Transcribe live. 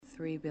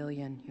3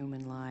 billion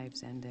human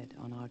lives ended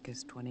on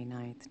August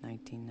 29th,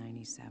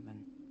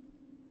 1997.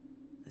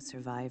 The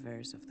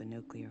survivors of the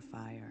nuclear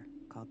fire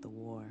called the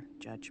war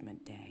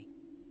Judgment Day.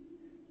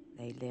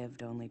 They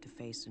lived only to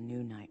face a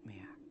new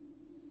nightmare,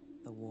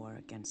 the war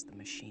against the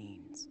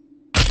machines.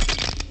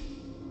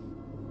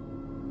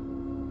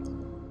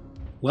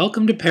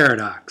 Welcome to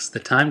Paradox, the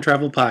time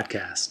travel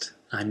podcast.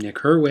 I'm Nick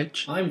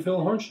Hurwitch. I'm Phil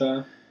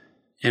Hornshaw.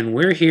 And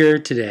we're here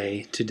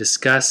today to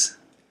discuss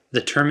the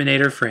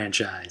Terminator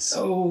franchise.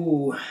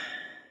 Oh,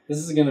 this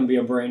is going to be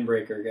a brain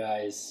breaker,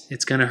 guys.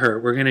 It's going to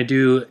hurt. We're going to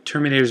do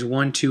Terminators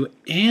 1, 2,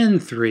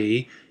 and 3.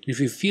 And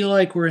if you feel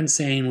like we're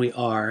insane, we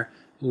are.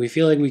 But we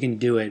feel like we can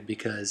do it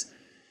because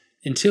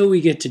until we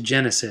get to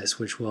Genesis,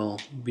 which we'll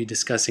be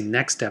discussing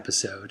next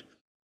episode,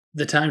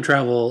 the time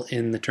travel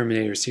in the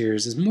Terminator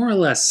series is more or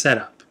less set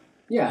up.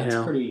 Yeah, it's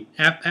pretty...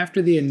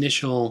 After the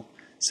initial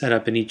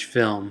setup in each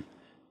film,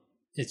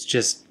 it's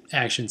just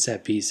action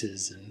set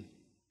pieces and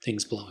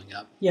things blowing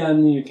up. Yeah,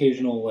 and the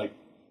occasional,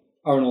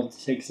 Arnold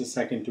takes a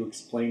second to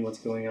explain what's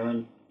going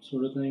on,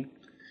 sort of thing.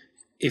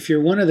 If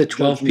you're one of the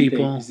 12 Judgment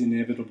people... Day is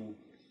inevitable.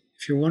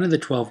 If you're one of the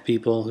 12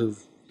 people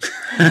who've...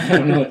 I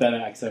don't know what that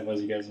accent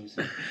was you guys were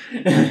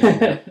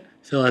saying.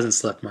 Phil hasn't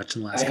slept much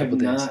in the last couple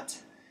days. I have not.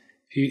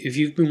 If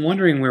you've been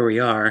wondering where we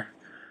are,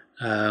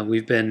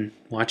 we've been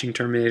watching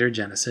Terminator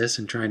Genesis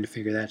and trying to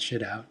figure that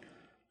shit out.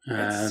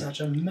 It's such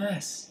a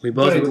mess.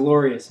 But a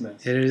glorious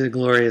mess. It is a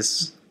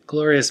glorious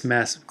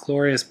mess.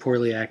 Glorious,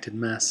 poorly acted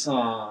mess.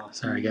 Aww.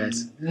 Sorry,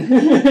 guys.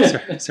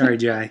 sorry,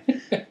 Jai.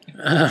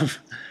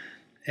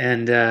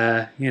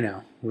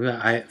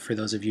 For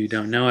those of you who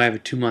don't know, I have a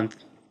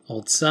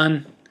 2-month-old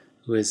son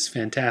who is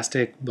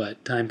fantastic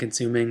but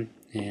time-consuming,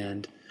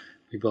 and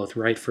we both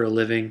write for a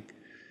living.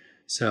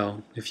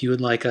 So if you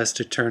would like us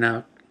to turn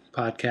out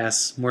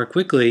podcasts more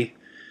quickly,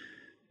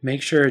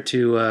 make sure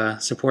to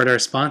support our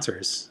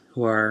sponsors,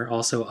 who are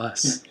also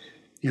us.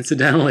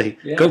 Incidentally,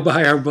 Go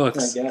buy our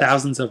books,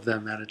 thousands of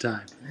them at a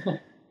time.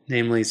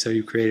 Namely, So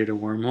You Created a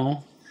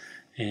Wormhole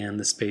and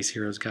The Space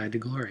Hero's Guide to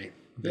Glory.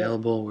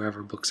 Available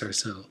wherever books are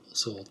sold.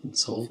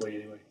 Hopefully,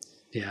 anyway.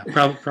 Yeah,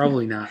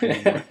 probably not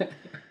anymore.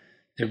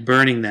 They're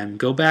burning them.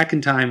 Go back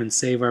in time and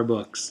save our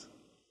books.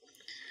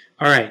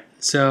 All right,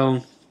 so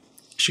I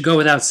should go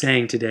without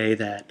saying today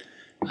that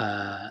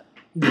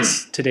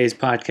today's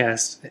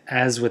podcast,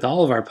 as with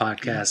all of our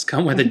podcasts,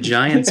 come with a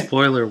giant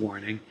spoiler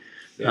warning.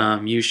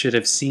 Yeah. You should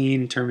have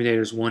seen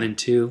Terminators 1 and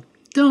 2.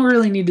 Don't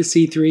really need to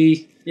see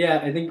 3. Yeah,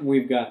 I think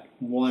we've got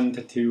 1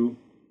 to 2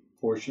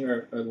 portion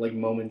or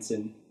moments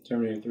in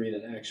Terminator 3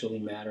 that actually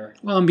matter.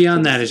 Well, and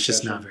beyond that, it's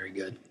just not very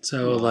good.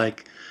 So,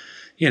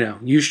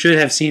 you should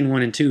have seen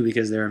 1 and 2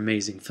 because they're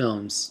amazing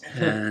films,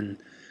 and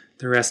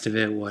the rest of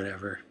it,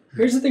 whatever.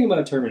 Here's the thing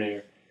about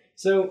Terminator.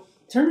 So,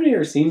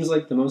 Terminator seems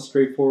like the most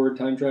straightforward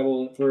time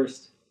travel at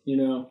first,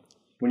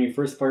 When you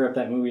first fire up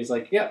that movie, it's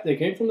like, yep, they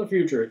came from the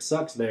future. It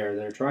sucks there.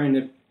 They're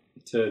trying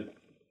to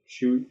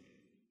shoot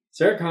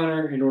Sarah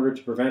Connor in order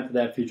to prevent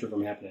that future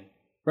from happening.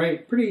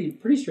 Right? Pretty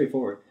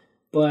straightforward.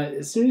 But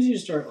as soon as you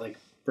start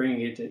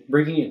breaking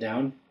it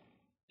down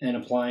and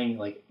applying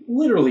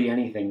literally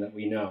anything that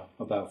we know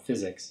about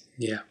physics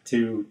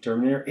to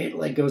Terminator,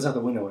 it goes out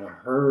the window in a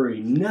hurry.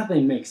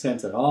 Nothing makes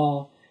sense at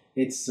all.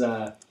 It's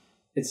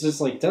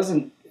just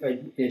doesn't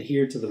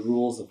adhere to the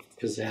rules of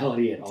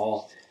causality at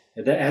all.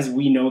 As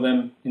we know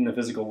them in the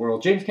physical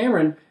world. James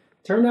Cameron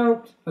turned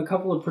out a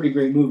couple of pretty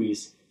great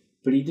movies,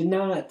 but he did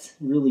not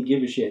really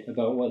give a shit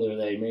about whether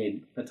they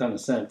made a ton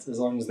of sense, as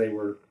long as they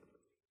were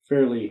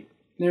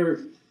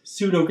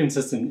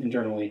pseudo-consistent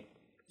internally.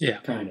 Yeah.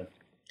 Kind of.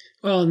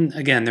 Well,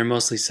 again, they're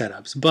mostly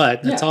setups,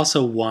 but that's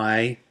also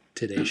why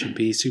today should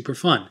be super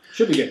fun.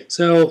 Should be good.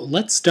 So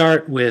let's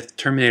start with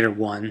Terminator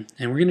 1,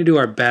 and we're going to do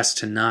our best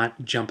to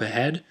not jump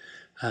ahead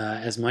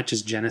as much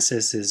as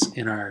Genesis is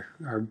in our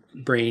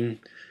brain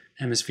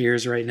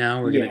hemispheres right now.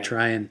 We're going to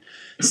try and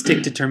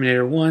stick to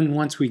Terminator 1.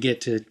 Once we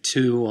get to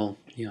 2,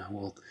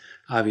 we'll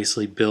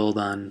obviously build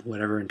on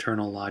whatever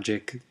internal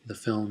logic the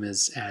film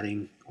is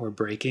adding or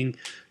breaking.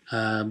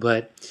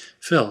 But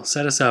Phil,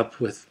 set us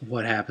up with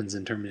what happens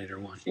in Terminator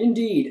 1.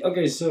 Indeed.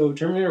 Okay, so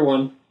Terminator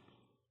 1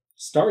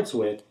 starts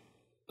with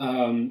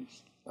a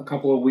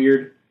couple of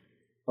weird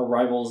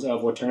arrivals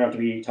of what turned out to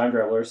be time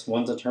travelers.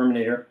 One's a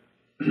Terminator,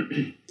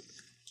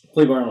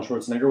 played by Arnold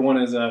Schwarzenegger.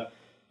 One is a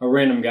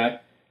random guy,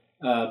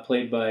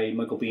 played by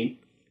Michael Biehn.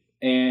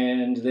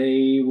 And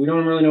we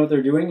don't really know what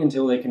they're doing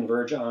until they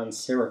converge on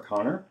Sarah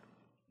Connor,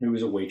 who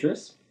is a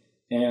waitress.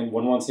 And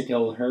one wants to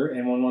kill her,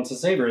 and one wants to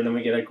save her. And then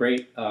we get a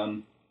great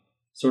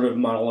sort of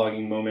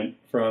monologuing moment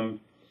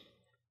from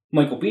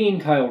Michael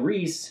Biehn, Kyle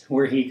Reese,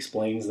 where he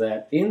explains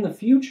that in the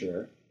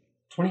future,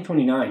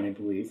 2029, I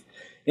believe,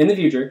 in the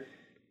future,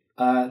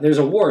 there's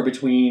a war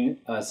between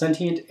a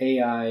sentient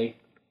AI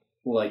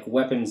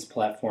weapons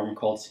platform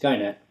called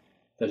Skynet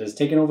that has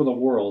taken over the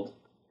world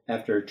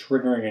after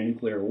triggering a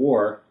nuclear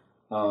war.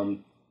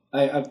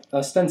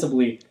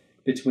 Ostensibly,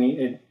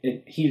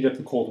 it heated up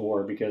the Cold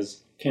War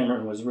because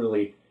Cameron was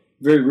really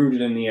very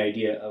rooted in the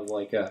idea of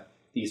the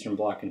Eastern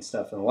Bloc and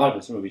stuff in a lot of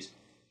his movies.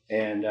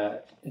 and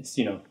it's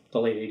the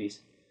late 80s.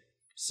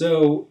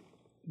 So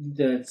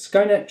the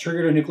Skynet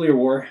triggered a nuclear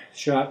war,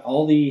 shot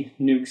all the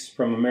nukes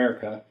from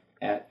America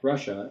at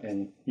Russia,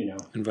 and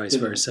and vice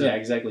versa. Yeah,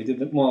 exactly.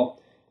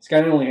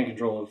 Skynet only had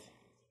control of.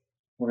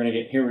 We're gonna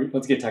get here.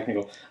 Let's get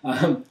technical.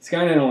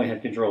 Skynet only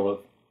had control of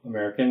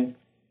American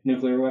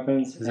nuclear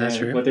weapons. Is that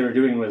true? What they were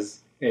doing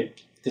was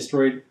it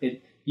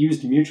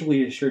used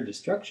mutually assured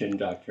destruction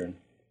doctrine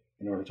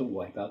in order to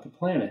wipe out the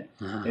planet.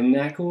 Uh-huh. Isn't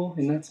that cool?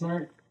 Isn't that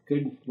smart?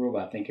 Good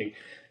robot thinking.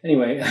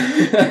 Anyway.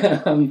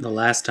 The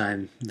last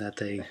time that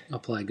they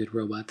apply good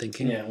robot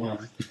thinking. Yeah, well.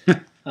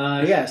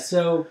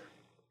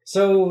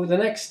 So the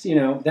next,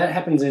 that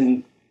happens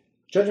in...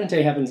 Judgment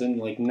Day happens in,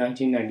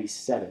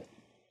 1997.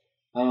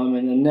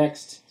 And the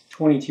next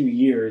 22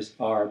 years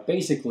are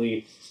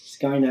basically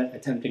Skynet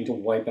attempting to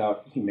wipe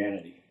out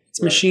humanity.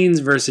 It's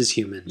machines versus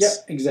humans. Yep,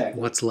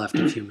 exactly. What's left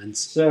of humans.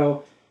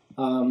 So,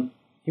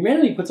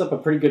 humanity puts up a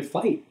pretty good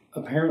fight,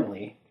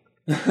 apparently,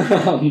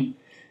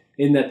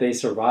 in that they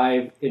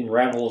survive in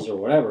rebels or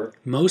whatever.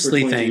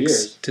 Mostly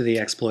thanks to the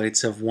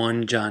exploits of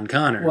one John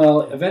Connor.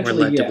 Well, eventually,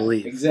 we're led to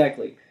believe.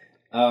 Exactly.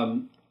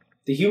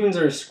 The humans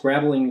are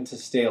scrabbling to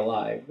stay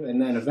alive,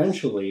 and then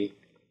eventually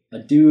a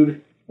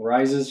dude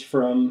rises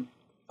from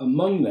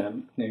among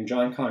them, named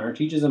John Connor,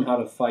 teaches them how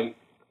to fight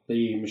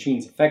the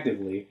machines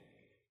effectively,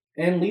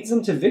 and leads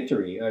them to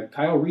victory.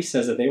 Kyle Reese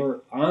says that they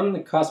were on the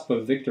cusp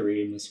of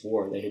victory in this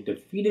war. They had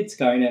defeated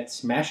Skynet,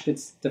 smashed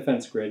its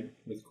defense grid,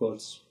 with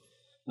quotes,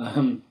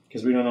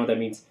 because we don't know what that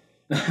means,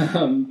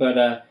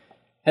 but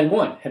had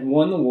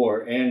won the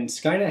war, and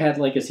Skynet had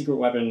a secret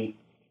weapon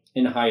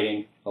in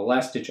hiding, a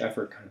last-ditch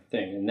effort kind of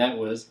thing, and that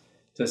was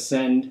to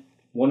send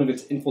one of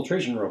its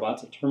infiltration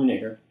robots, a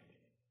Terminator,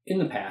 in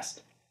the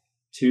past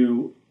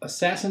to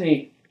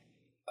assassinate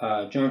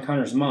John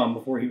Connor's mom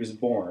before he was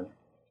born,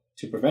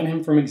 to prevent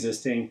him from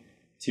existing,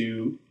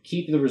 to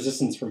keep the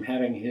Resistance from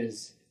having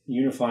his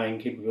unifying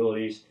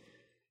capabilities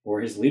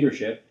or his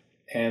leadership,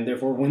 and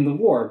therefore win the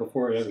war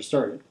before it ever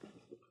started.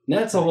 And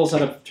that's the whole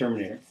setup of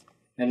Terminator.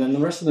 And then the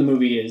rest of the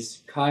movie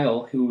is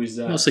Kyle, who is...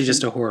 mostly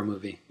just a horror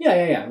movie.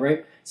 Yeah,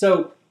 right?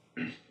 So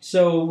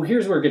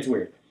here's where it gets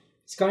weird.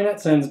 Skynet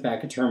sends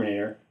back a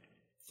Terminator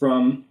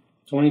from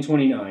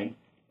 2029,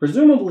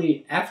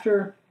 presumably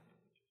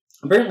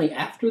apparently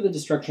after the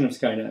destruction of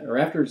Skynet, or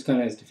after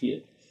Skynet is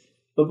defeated.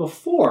 But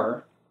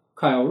before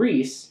Kyle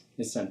Reese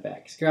is sent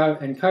back.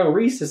 And Kyle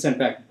Reese is sent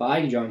back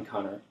by John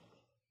Connor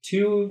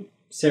to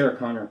Sarah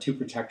Connor to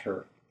protect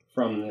her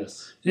from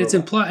this. And it's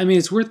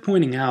it's worth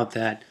pointing out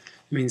that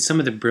some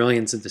of the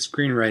brilliance of the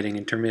screenwriting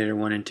in Terminator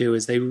 1 and 2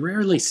 is they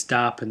rarely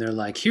stop and they're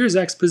like, here's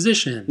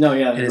exposition. No,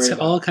 yeah. And it's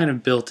all kind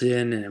of built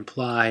in and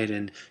implied,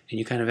 and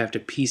you kind of have to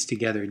piece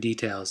together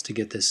details to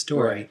get this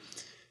story.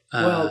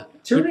 Right.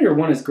 Terminator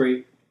 1 is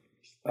great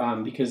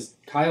because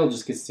Kyle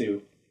just gets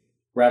to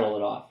rattle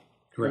it off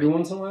every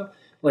once in a while.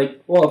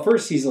 At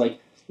first he's like,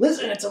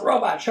 listen, it's a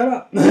robot, shut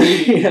up.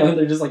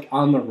 They're just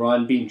on the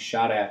run being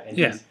shot at,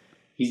 and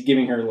he's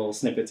giving her little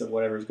snippets of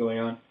whatever's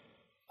going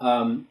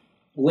on.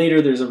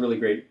 Later, there's a really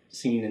great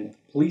scene in the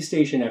police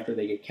station after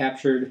they get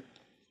captured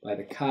by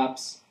the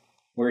cops,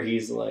 where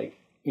he's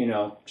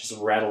just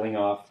rattling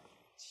off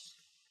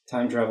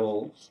time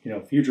travel,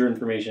 future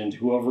information to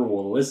whoever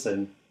will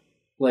listen,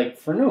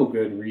 for no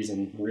good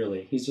reason,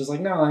 really. He's just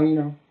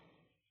no,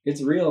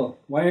 it's real.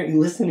 Why aren't you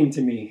listening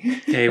to me?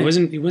 He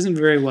wasn't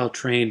very well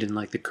trained in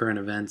the current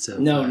events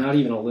of not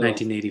even a little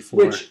 1984.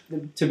 Which,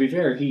 to be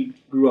fair, he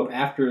grew up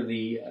after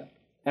the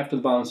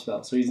bombs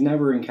fell, so he's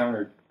never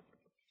encountered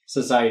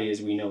society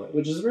as we know it,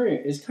 which is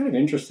kind of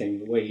interesting,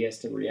 the way he has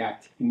to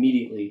react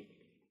immediately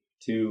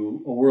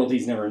to a world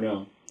he's never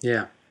known.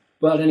 Yeah.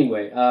 But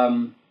anyway,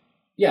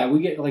 we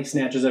get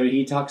snatches of it.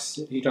 He talks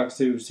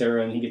to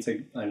Sarah, and he gets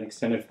an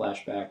extended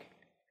flashback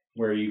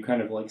where you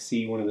kind of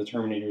see one of the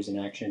Terminators in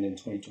action in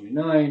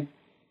 2029.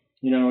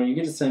 You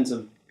get a sense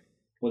of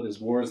what this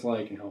war is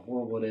like and how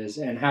horrible it is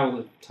and how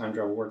the time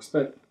travel works.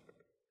 But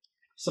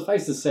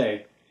suffice to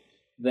say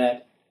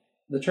that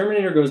the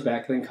Terminator goes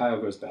back, then Kyle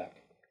goes back.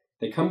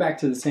 They come back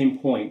to the same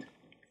point.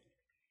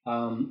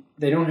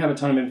 They don't have a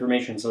ton of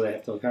information, so they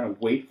have to kind of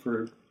wait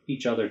for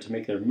each other to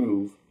make their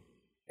move.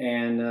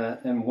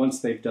 And once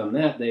they've done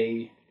that,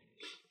 they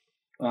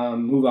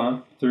move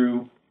on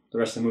through the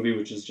rest of the movie,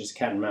 which is just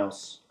cat and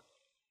mouse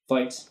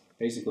fights,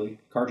 basically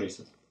car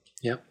chases.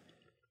 Yep.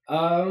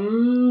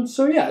 And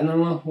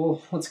then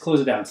let's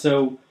close it down.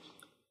 So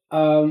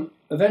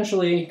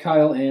eventually,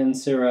 Kyle and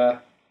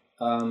Sarah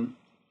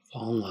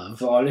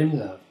fall in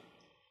love.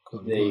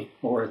 They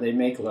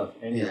make love.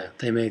 Anyway. Yeah,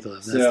 they make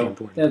love. That's the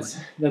important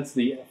point. That's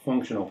the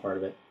functional part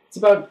of it. It's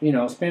about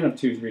a span of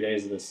 2-3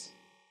 days of this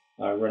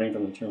running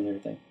from the Terminator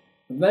thing.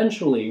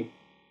 Eventually,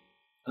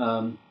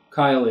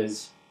 Kyle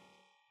is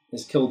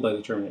killed by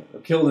the Terminator, or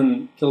killed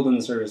in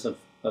the service of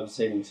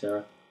saving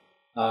Sarah.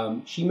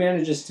 She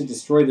manages to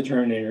destroy the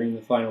Terminator in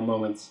the final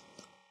moments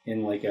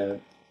in a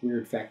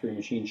weird factory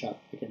machine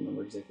shop. I can't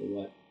remember exactly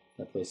what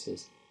that place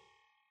is.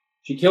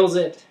 She kills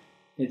it.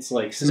 It's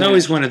there's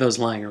always one of those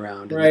lying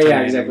around. Right,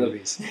 yeah, exactly.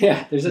 Movies.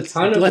 Yeah, there's a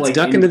ton of let's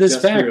duck into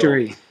this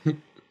factory.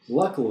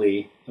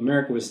 luckily,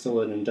 America was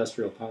still an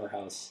industrial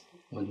powerhouse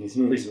when these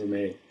movies were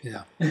made.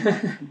 Yeah.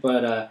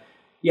 But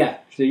yeah,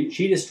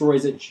 she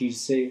destroys it. She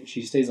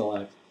stays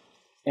alive,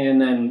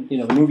 and then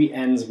the movie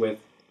ends with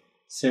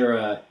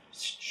Sarah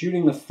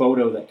shooting the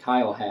photo that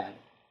Kyle had,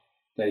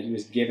 that he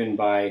was given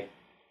by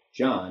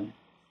John,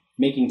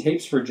 making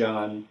tapes for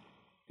John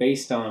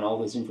based on all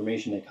this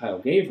information that Kyle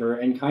gave her,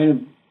 and kind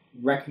of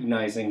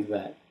recognizing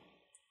that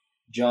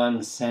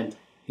John sent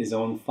his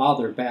own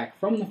father back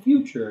from the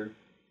future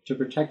to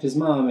protect his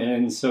mom, and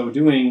in so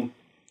doing,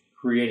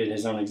 created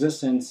his own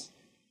existence.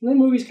 And the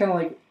movie's kind of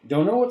like,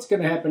 don't know what's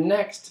going to happen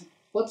next.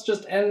 Let's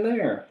just end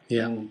there.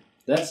 Yeah. And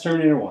that's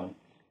Terminator 1.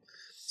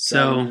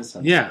 So,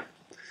 yeah.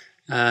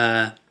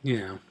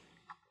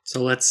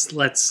 So let's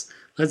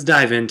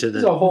dive into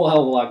There's a whole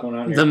hell of a lot going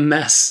on here. the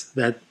mess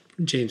that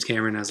James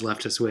Cameron has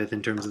left us with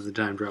in terms of the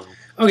time travel.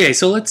 Okay,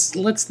 so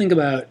let's think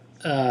about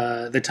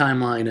the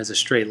timeline as a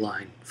straight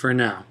line for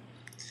now.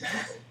 It's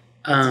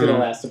going to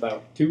last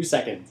about 2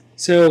 seconds.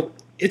 So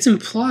it's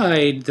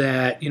implied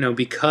that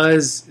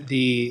because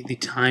the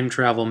time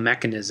travel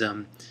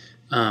mechanism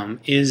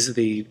is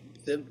the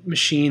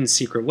machine's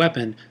secret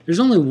weapon, there's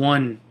only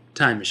one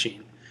time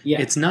machine. Yeah.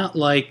 It's not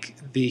like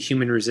the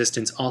human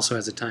resistance also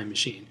has a time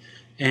machine.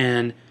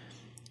 And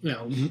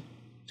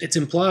it's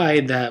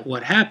implied that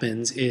what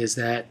happens is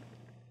that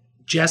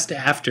just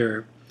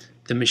after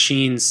the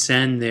machines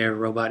send their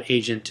robot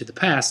agent to the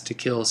past to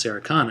kill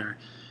Sarah Connor,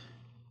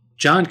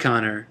 John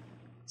Connor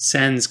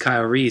sends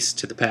Kyle Reese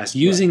to the past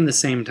using the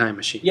same time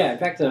machine. Yeah, in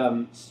fact,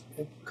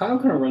 Kyle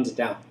kind of runs it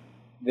down.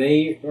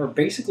 They are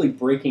basically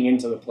breaking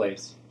into the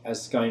place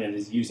as Skynet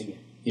is using it.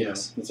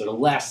 Yes. It's sort of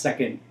last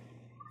second,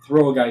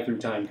 throw a guy through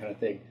time kind of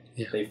thing.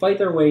 Yeah. They fight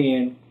their way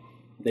in.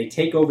 They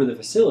take over the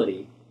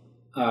facility.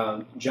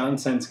 John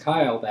sends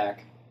Kyle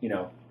back,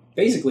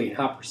 basically in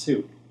hot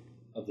pursuit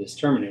of this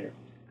Terminator.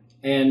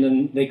 And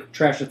then they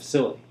trash the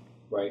facility,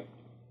 right?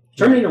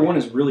 Terminator 1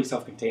 is really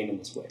self-contained in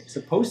this way. It's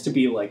supposed to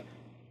be like,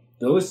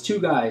 those two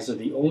guys are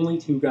the only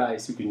two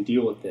guys who can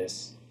deal with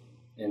this.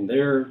 And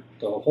the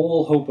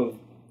whole hope of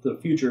the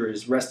future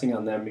is resting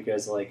on them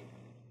because,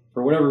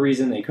 for whatever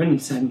reason, they couldn't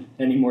send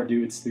any more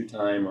dudes through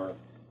time, or,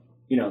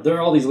 there are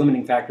all these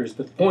limiting factors.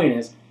 But the point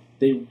is,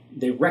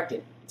 they wrecked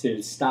it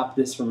to stop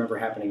this from ever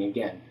happening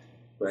again,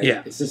 right?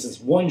 Yeah. It's just this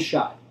one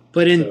shot.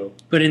 But in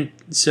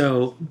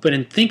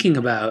thinking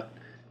about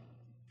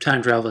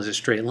time travel as a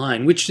straight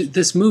line, which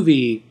this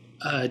movie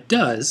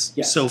does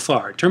so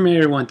far,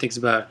 Terminator 1 thinks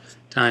about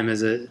time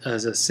as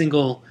a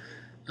single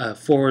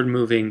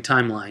forward-moving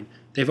timeline.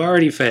 They've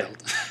already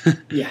failed.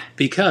 Yeah.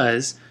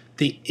 Because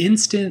the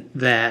instant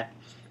that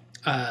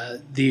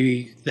that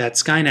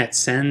Skynet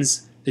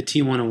sends the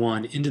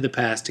T-101 into the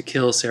past to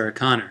kill Sarah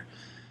Connor,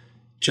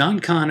 John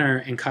Connor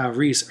and Kyle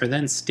Reese are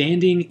then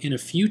standing in a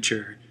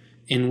future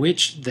in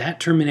which that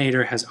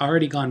Terminator has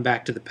already gone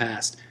back to the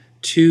past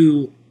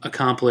to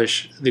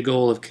accomplish the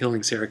goal of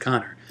killing Sarah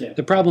Connor. Yeah.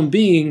 The problem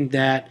being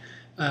that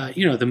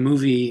the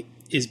movie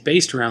is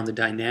based around the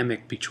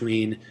dynamic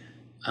between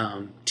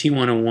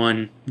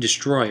T-101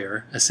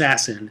 destroyer,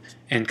 assassin,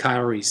 and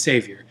Kyle Reese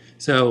savior.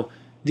 So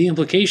the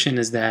implication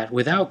is that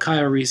without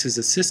Kyle Reese's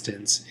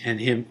assistance and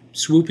him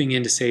swooping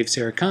in to save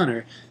Sarah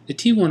Connor, the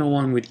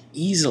T-101 would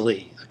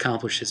easily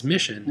accomplish his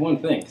mission.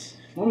 One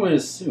would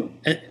assume.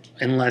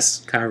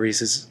 Unless Kyle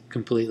Reese is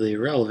completely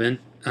irrelevant.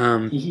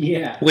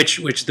 Yeah.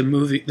 Which the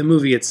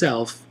movie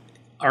itself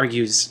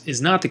argues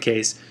is not the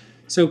case.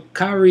 So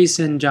Kyle Reese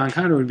and John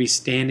Connor would be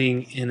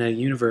standing in a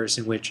universe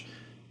in which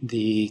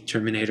the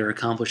Terminator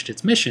accomplished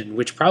its mission,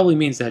 which probably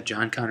means that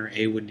John Connor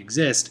A wouldn't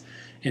exist,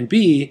 and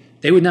B,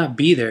 they would not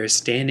be there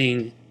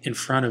standing in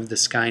front of the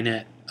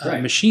Skynet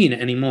machine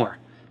anymore.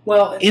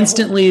 Well,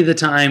 instantly the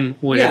time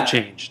would have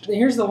changed.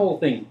 Here's the whole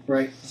thing,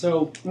 right?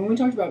 So when we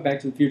talked about Back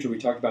to the Future, we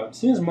talked about as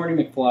soon as Marty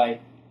McFly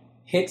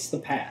hits the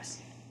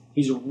past,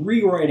 he's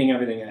rewriting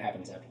everything that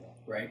happens after that,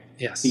 right?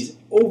 Yes. He's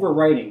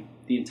overwriting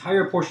the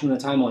entire portion of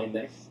the timeline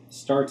that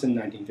starts in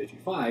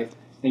 1955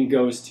 and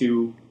goes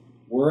to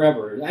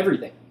wherever,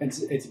 everything.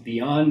 It's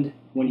beyond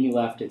when he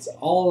left. It's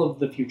all of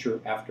the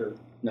future after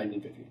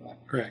 1955.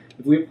 Correct.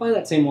 If we apply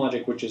that same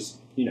logic, which is,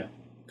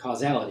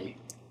 causality,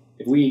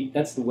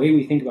 that's the way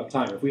we think about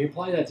time. If we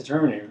apply that to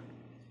Terminator,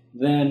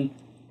 then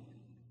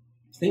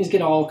things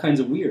get all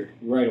kinds of weird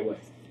right away.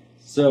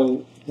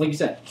 So, like you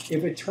said,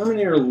 if a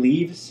Terminator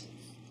leaves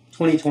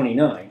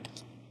 2029,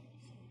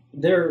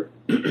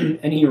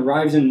 and he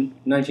arrives in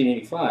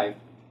 1985,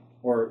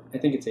 or I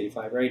think it's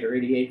 85, right? Or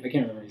 88, I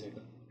can't remember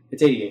exactly.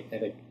 It's 88, I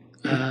think.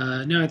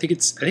 No, I think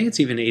it's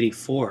even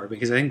 84,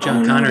 because I think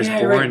John Connor's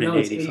born in 85.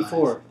 It's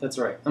 84. That's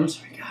right. I'm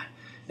sorry, God.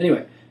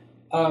 Anyway,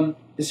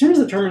 as soon as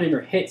the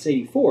Terminator hits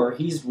 84,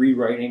 he's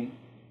rewriting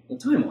the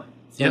timeline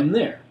from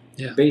there,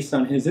 based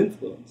on his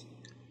influence.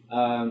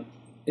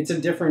 It's a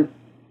different...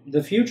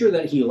 The future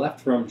that he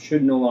left from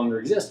should no longer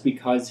exist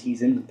because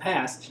he's in the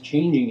past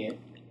changing it.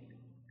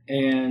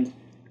 And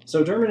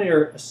so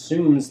Terminator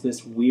assumes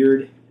this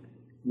weird,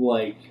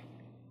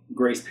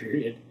 grace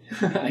period,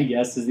 I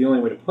guess is the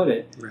only way to put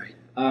it. Right.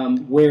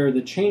 where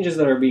the changes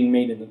that are being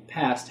made in the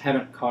past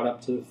haven't caught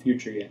up to the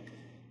future yet.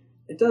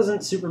 It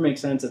doesn't super make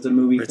sense. It's a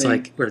movie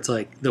thing. Where it's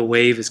like the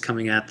wave is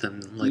coming at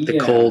them, like the Yeah.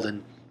 cold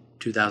in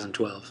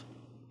 2012.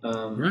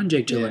 Run,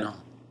 Jake Gyllenhaal.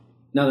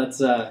 No, that's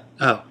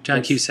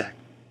John Cusack.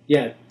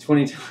 yeah,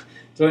 20.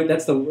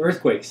 That's the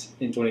earthquakes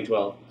in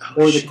 2012,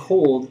 Oh, or shit. the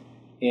cold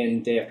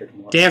in Day After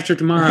Tomorrow. Day After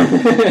Tomorrow.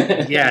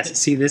 Yes.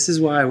 See, this is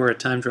why we're a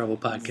time travel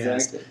podcast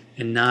Exactly.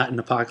 and not an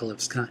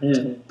apocalypse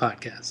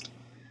podcast.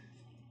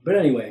 But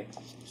anyway,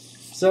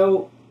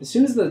 so as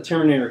soon as the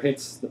Terminator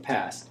hits the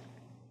past,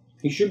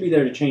 he should be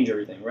there to change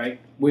everything, right?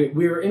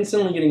 We're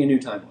instantly getting a new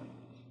timeline.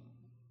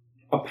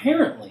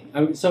 Apparently,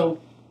 so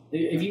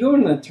if you go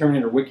in the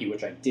Terminator wiki,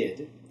 which I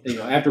did,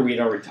 after we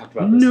had already talked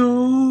about this.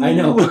 No. I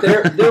know, but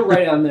they're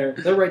right on there.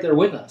 They're right there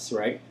with us,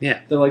 right?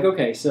 Yeah. They're like,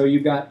 okay, so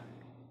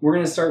we're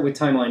going to start with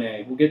timeline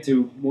A. We'll get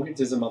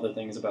to some other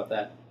things about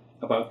that,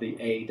 about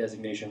the A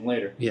designation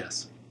later.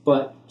 Yes.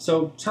 But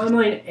so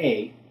timeline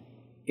A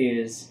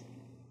is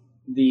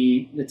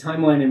the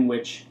timeline in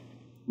which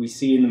we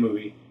see in the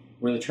movie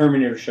where the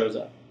Terminator shows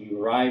up. He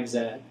arrives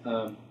at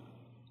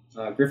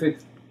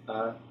Griffith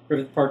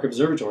Park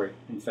Observatory,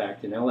 in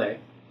fact, in L.A.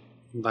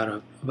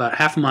 About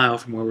half a mile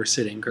from where we're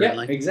sitting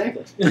currently. Yeah,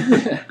 exactly.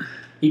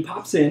 He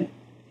pops in,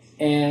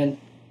 and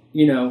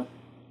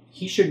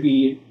he should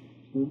be.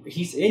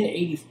 He's in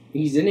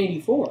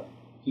 84.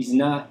 He's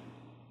not.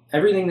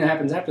 Everything that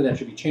happens after that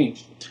should be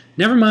changed.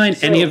 Never mind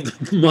any of the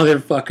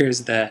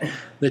motherfuckers that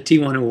the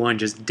T-101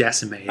 just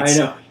decimates. I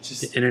know.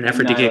 Just in an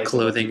effort to get annihilates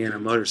clothing and a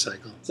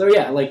motorcycle. So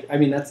yeah,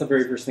 that's the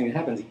very first thing that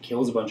happens. He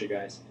kills a bunch of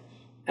guys.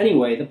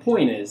 Anyway, the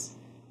point is,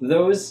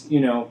 those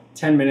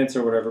 10 minutes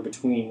or whatever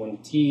between when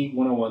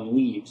T-101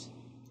 leaves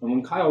and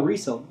when Kyle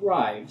Reese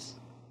arrives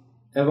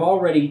have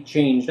already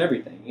changed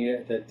everything.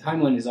 The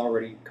timeline is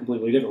already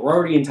completely different. We're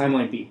already in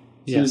timeline B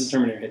as soon as the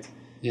Terminator hits.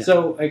 Yeah.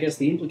 So I guess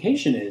the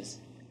implication is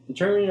the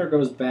Terminator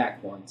goes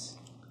back once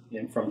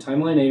from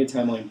timeline A to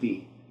timeline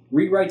B,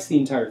 rewrites the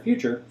entire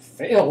future,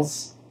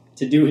 fails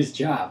to do his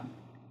job,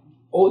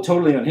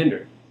 totally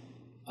unhindered.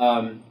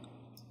 And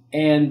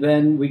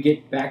then we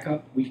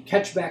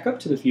catch back up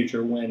to the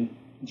future when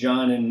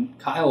John and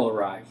Kyle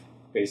arrive,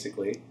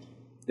 basically.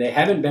 They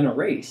haven't been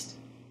erased.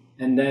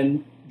 And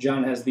then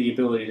John has the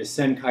ability to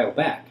send Kyle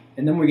back.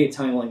 And then we get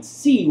timeline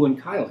C when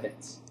Kyle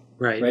hits.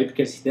 Right. Right?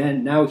 Because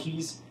then now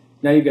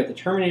you've got the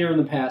Terminator in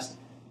the past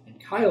and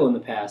Kyle in the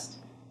past,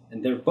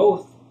 and they're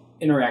both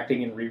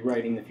interacting and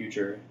rewriting the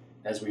future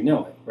as we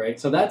know it, right?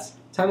 So that's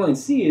timeline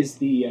C is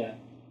the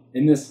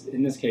in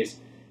this case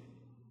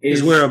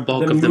is where a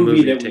bulk of the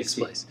movie takes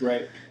place.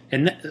 Right.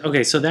 And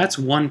so that's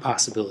one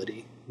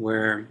possibility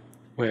where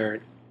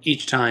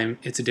each time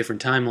it's a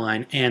different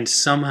timeline, and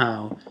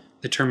somehow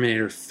the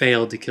Terminator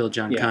failed to kill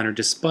John Connor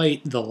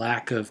despite the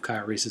lack of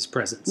Kyle Reese's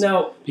presence.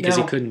 Because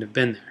he couldn't have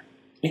been there.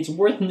 It's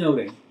worth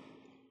noting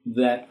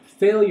that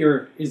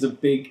failure is a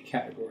big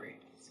category,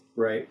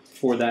 right?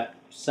 For that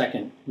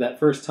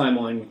first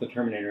timeline with the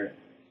Terminator.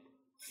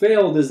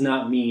 Fail does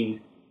not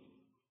mean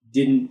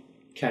didn't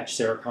catch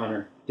Sarah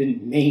Connor,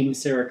 didn't maim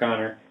Sarah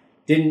Connor,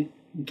 didn't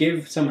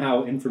give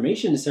somehow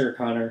information to Sarah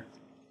Connor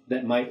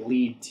that might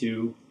lead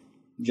to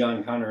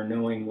John Connor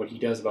knowing what he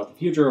does about the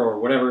future or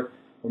whatever,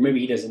 or maybe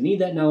he doesn't need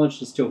that knowledge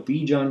to still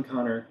be John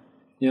Connor.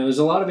 There's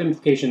a lot of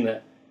implication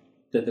that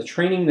the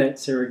training that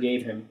Sarah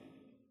gave him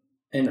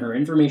and her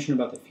information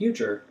about the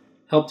future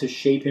helped to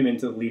shape him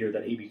into the leader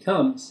that he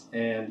becomes,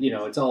 and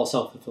it's all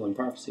self-fulfilling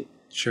prophecy.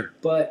 Sure.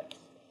 But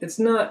it's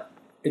not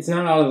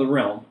out of the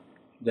realm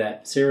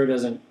that Sarah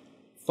doesn't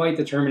fight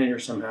the Terminator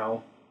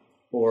somehow,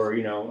 or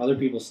other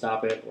people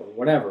stop it or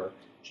whatever.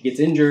 She gets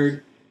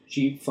injured,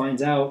 she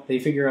finds out, they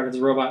figure out it's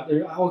a robot.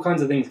 All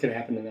kinds of things could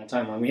happen in that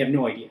timeline. We have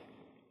no idea,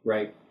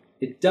 right?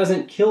 It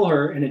doesn't kill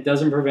her, and it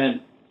doesn't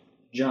prevent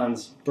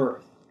John's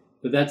birth.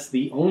 But that's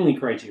the only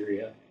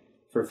criteria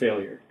for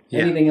failure.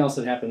 Yeah. Anything else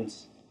that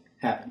happens.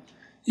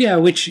 Yeah,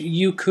 which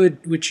you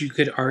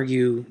could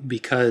argue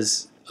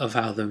because of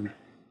how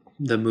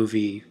the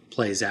movie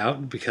plays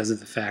out, because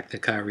of the fact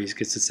that Kyle Reese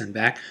gets to send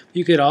back.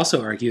 You could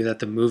also argue that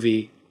the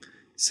movie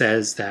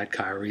says that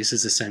Kyle Reese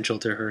is essential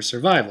to her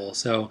survival.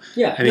 So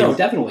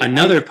definitely.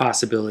 Another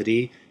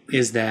possibility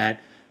is that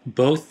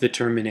both the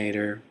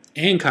Terminator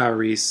and Kyle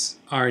Reese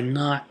are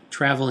not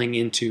traveling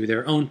into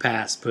their own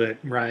past, but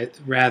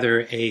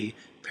rather a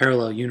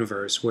parallel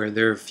universe where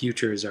their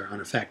futures are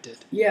unaffected.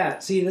 Yeah,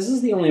 see, this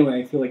is the only way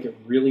I feel like it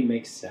really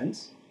makes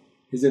sense,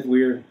 is if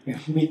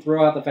we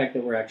throw out the fact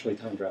that we're actually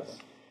time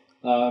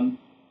traveling.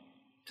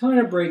 Kind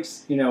of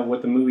breaks,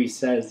 what the movie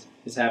says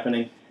is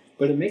happening,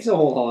 but it makes a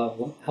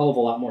hell of a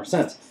lot more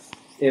sense.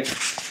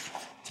 If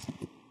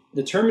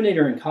the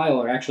Terminator and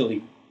Kyle are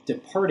actually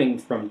departing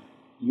from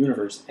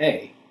Universe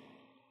A,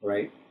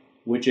 right,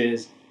 which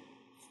is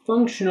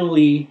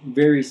functionally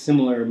very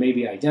similar,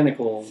 maybe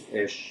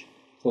identical-ish,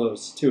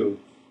 close to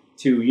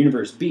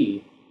Universe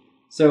B.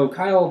 So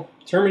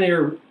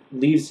Terminator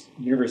leaves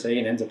Universe A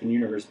and ends up in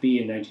Universe B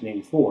in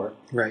 1984.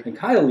 Right. And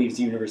Kyle leaves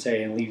Universe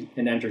A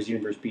and enters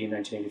Universe B in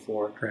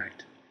 1984.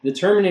 Correct. The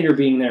Terminator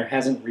being there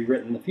hasn't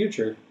rewritten the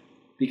future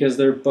because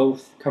they're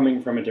both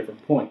coming from a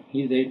different point.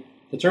 The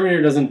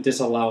Terminator doesn't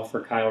disallow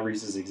for Kyle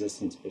Reese's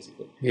existence,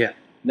 basically. Yeah.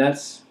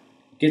 That's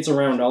gets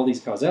around all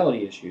these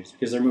causality issues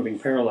because they're moving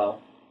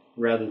parallel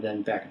rather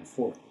than back and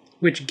forth.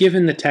 Which,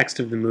 given the text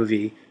of the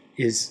movie,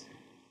 is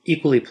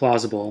equally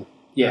plausible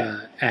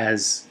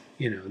as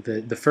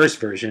the first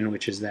version,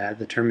 which is that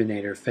the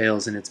Terminator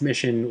fails in its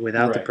mission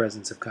without the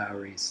presence of Kyle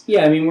Reese.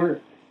 Yeah, I mean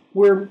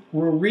we're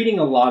reading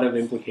a lot of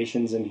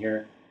implications in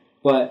here,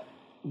 but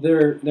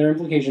they're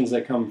implications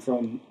that come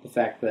from the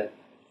fact that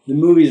the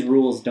movie's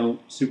rules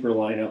don't super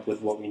line up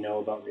with what we know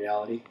about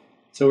reality.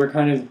 So we're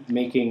kind of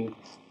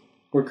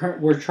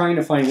we're trying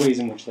to find ways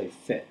in which they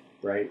fit,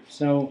 right?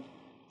 So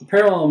the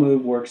parallel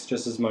move works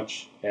just as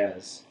much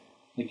as,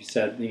 like you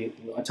said,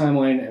 a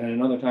timeline and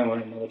another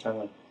timeline and another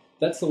timeline.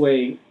 That's the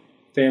way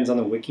fans on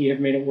the wiki have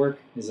made it work,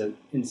 is that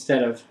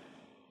instead of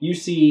you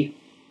see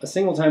a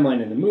single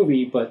timeline in the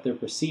movie, but they're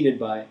preceded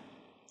by,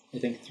 I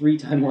think, 3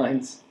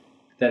 timelines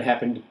that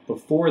happened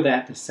before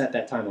that to set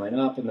that timeline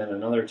up, and then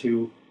another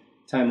 2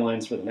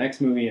 timelines for the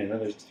next movie, and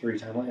another 3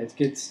 timelines. It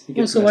gets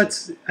so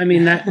messy.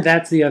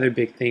 that's the other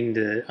big thing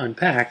to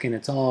unpack, and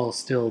it's all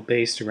still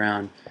based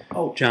around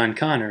John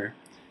Connor.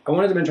 I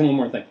wanted to mention one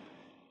more thing.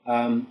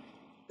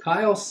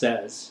 Kyle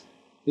says,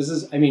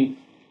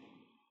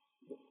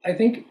 I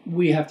think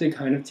we have to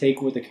kind of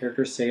take what the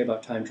characters say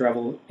about time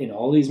travel in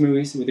all these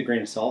movies with a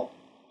grain of salt,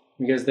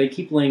 because they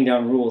keep laying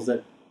down rules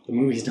that the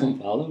movies don't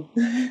follow.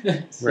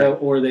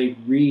 Or they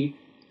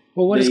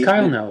Well, what does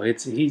Kyle know? They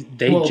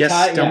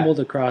just stumbled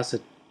across a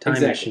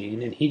time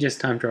machine, and he just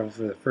time traveled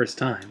for the first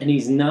time. And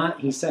he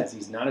says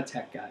he's not a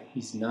tech guy.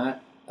 He's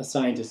not a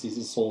scientist. He's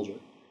a soldier,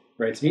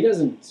 right? So he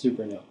doesn't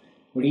super know.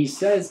 What he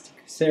says to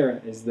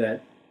Sarah is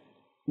that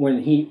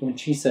when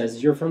she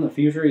says, "You're from the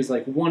future," he's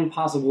like, one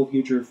possible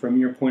future from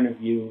your point of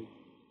view.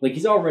 Like,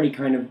 he's already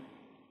kind of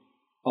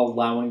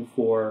allowing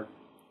for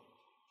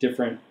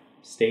different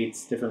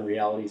states, different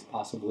realities,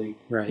 possibly.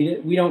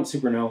 Right. We don't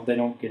super know. They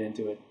don't get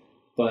into it.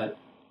 But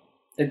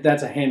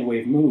that's a hand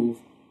wave move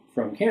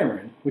from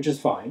Cameron, which is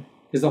fine.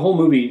 Because the whole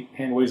movie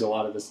hand waves a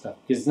lot of this stuff.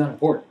 Because it's not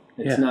important.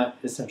 It's not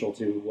essential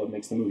to what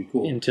makes the movie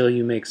cool. Until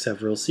you make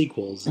several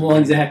sequels. Well,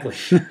 exactly.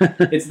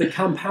 It's the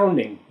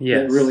compounding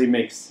that really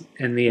makes...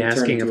 And the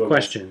asking of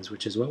questions,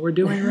 which is what we're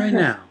doing right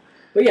now.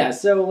 But yeah,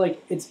 so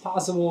it's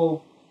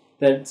possible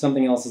that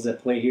something else is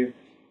at play here.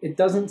 It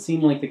doesn't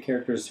seem like the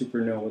characters super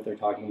know what they're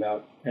talking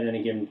about at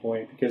any given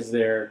point, because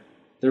they're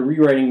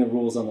rewriting the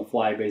rules on the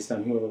fly based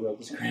on whoever wrote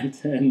the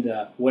script and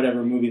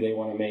whatever movie they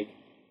want to make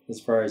as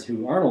far as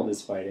who Arnold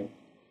is fighting.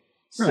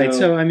 Right.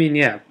 So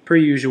per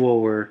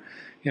usual,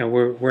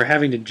 we're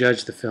having to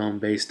judge the film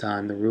based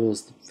on the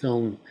rules the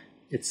film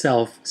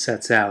itself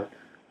sets out,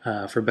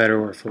 for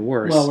better or for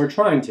worse. Well, we're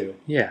trying to.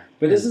 Yeah.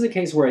 But this is a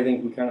case where I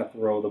think we kind of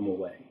throw them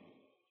away,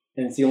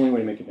 and it's the only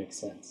way to make it make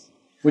sense.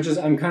 Which is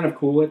I'm kind of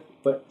cool with,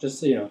 but just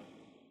so you know,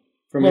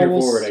 from here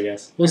forward, I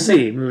guess. We'll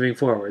see moving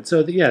forward.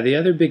 So, the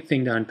other big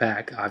thing to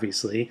unpack,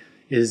 obviously,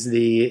 is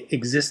the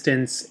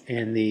existence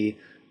and the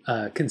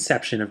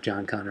conception of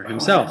John Connor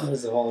himself.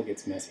 This all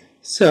gets messy.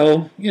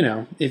 So,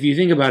 if you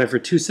think about it for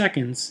 2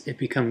 seconds, it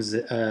becomes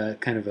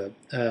kind of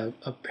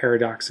a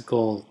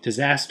paradoxical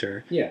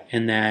disaster. Yeah.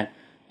 In that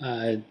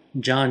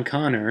John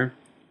Connor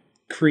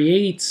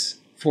creates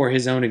for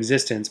his own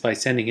existence by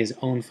sending his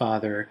own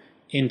father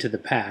into the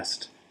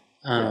past.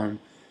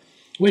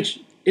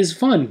 Which is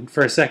fun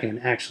for a second,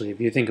 actually,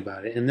 if you think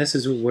about it. And this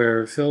is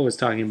where Phil was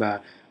talking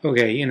about,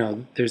 okay,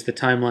 there's the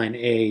timeline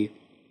A,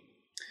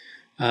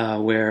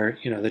 where,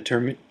 the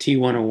term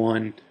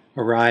T-101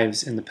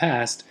 arrives in the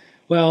past.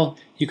 Well,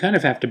 you kind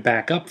of have to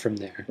back up from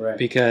there. Right.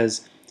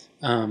 Because,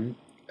 there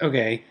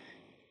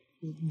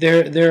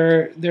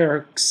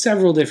are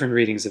several different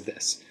readings of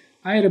this.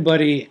 I had a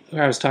buddy who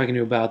I was talking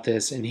to about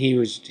this, and he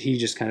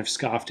just kind of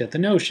scoffed at the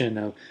notion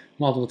of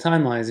multiple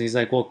timelines. And he's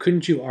like, well,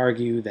 couldn't you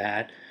argue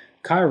that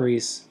Kyle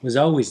Reese was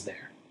always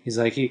there? He's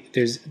like,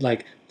 there's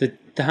like the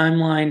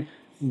timeline,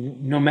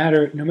 no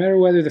matter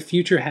whether the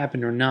future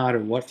happened or not, or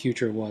what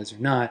future it was or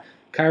not,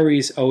 Kyle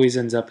Reese always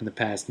ends up in the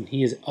past, and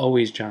he is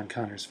always John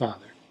Connor's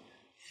father.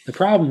 The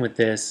problem with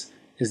this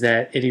is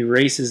that it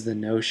erases the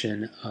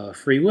notion of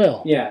free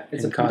will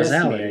it's and a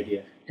causality.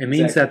 Idea. It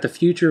means that the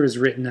future is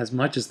written as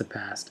much as the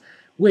past,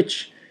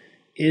 which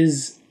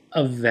is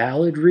a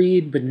valid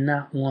read, but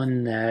not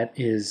one that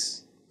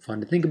is fun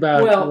to think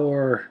about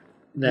or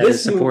that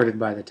is supported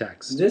by the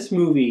text. This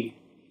movie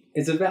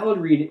is a valid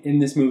read in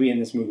this movie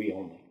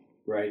only,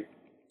 right?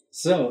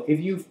 So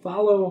if you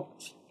follow...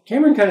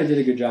 Cameron kind of did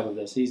a good job of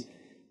this. He's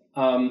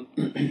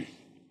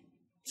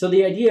so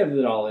the idea of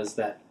it all is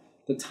that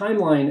the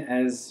timeline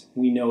as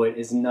we know it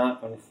is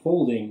not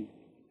unfolding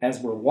as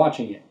we're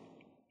watching it.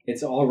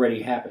 It's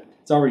already happened.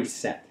 It's already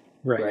set.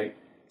 Right?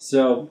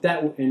 So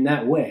that in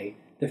that way,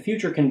 the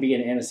future can be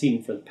an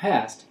antecedent for the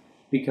past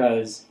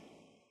because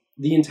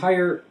the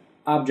entire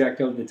object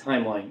of the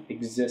timeline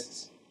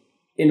exists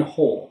in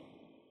whole.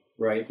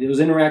 Right? Those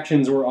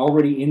interactions were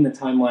already in the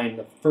timeline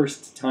the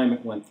first time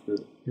it went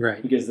through.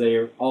 Right. Because they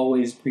are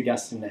always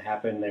predestined to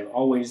happen. They're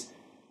always,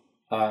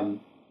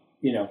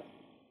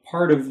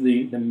 part of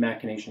the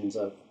machinations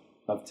of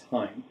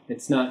time.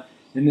 It's not,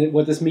 and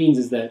what this means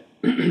is that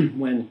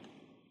when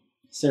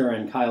Sarah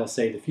and Kyle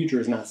say the future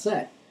is not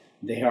set,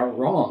 they are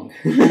wrong.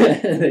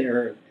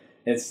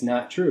 It's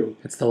not true.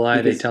 It's the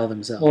lie they tell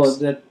themselves.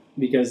 Well,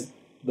 because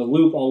the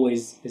loop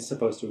always is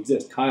supposed to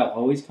exist. Kyle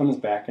always comes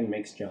back and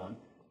makes John,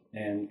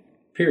 and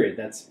period.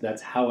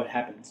 That's how it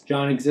happens.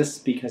 John exists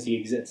because he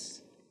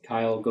exists.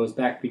 Kyle goes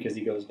back because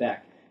he goes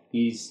back.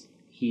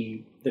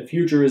 The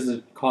future is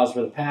the cause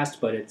for the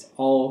past, but it's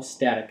all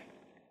static,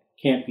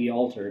 can't be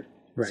altered.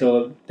 Right.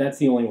 So that's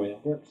the only way it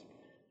works.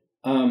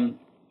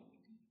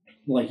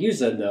 Like you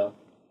said, though,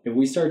 if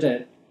we start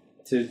to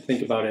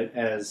think about it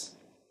as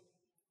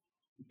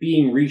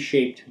being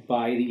reshaped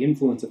by the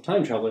influence of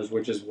time travelers,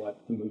 which is what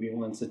the movie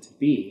wants it to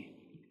be,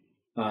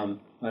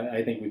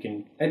 I think we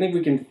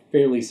can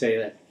fairly say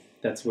that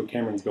that's what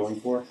Cameron's going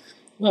for.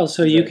 Well,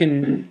 so you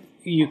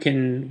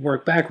can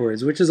work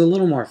backwards, which is a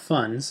little more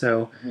fun.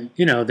 So,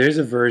 there's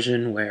a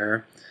version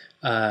where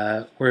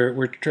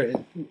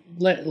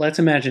let's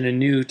imagine a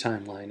new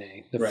timeline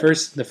A.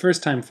 The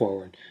first time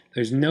forward.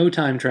 There's no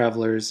time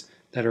travelers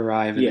that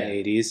arrive in the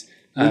 80s.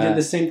 We did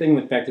the same thing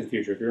with Back to the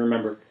Future. If you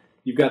remember,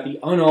 you've got the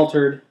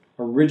unaltered,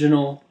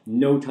 original,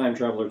 no time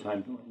traveler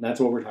timeline. That's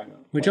what we're talking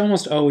about. Which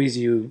almost always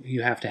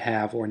you have to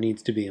have or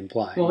needs to be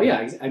implied. Well,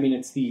 yeah. I mean,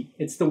 it's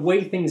the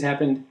way things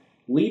happened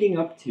leading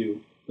up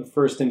to the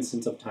first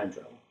instance of time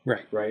travel.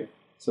 Right. Right?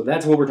 So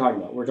that's what we're talking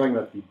about. We're talking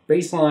about the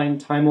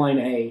baseline, timeline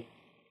A,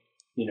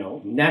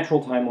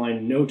 natural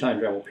timeline, no time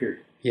travel, period.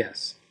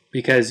 Yes.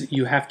 Because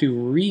you have to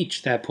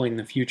reach that point in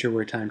the future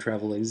where time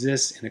travel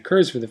exists and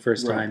occurs for the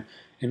first time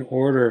in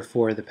order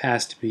for the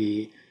past to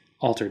be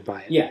altered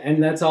by it. Yeah,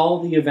 and that's all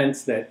the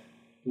events that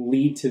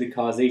lead to the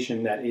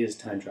causation that is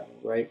time travel,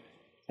 right?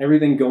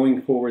 Everything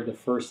going forward the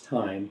first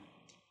time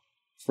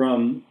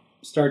from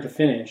start to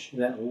finish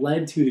that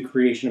led to the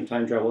creation of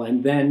time travel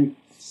and then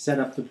set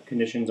up the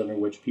conditions under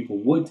which people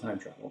would time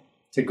travel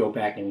to go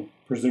back and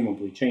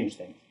presumably change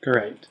things.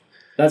 Correct.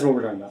 That's what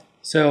we're talking about.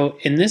 So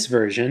in this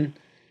version,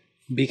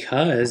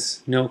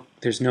 because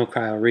there's no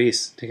Kyle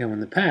Reese to come in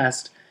the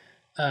past,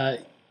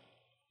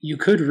 you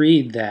could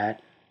read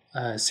that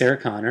Sarah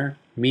Connor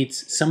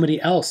meets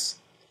somebody else.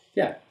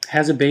 Yeah.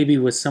 Has a baby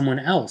with someone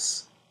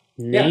else.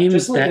 Names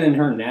just like in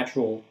her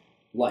natural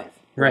life.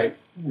 Right.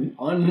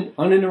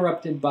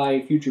 Uninterrupted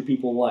by future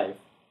people life.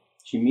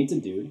 She meets a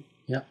dude.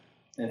 Yep.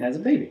 And has a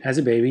baby. Has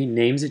a baby,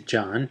 names it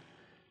John.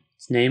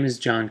 His name is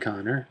John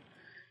Connor.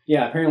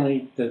 Yeah,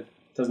 apparently that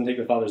doesn't take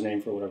the father's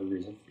name for whatever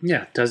reason.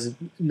 Yeah,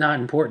 not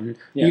important.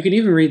 Yeah. You could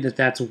even read that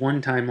that's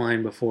one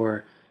timeline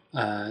before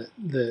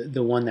the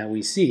one that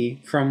we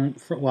see from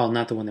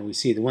not the one that we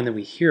see, the one that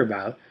we hear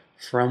about,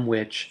 from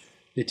which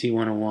the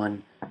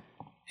T-101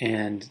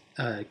 and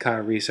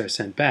Kyle Reese are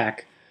sent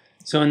back.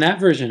 So in that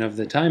version of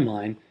the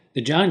timeline,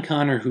 the John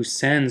Connor who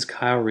sends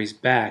Kyle Reese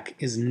back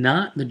is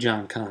not the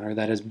John Connor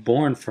that is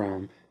born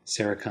from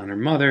Sarah Connor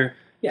mother,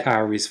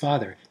 Kyle Reese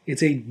father.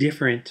 It's a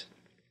different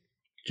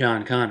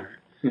John Connor.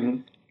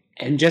 Mm-hmm.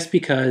 And just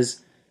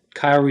because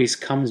Kyle Reese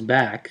comes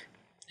back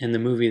in the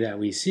movie that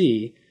we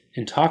see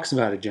and talks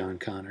about a John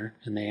Connor,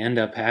 and they end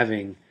up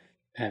having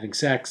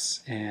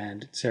sex,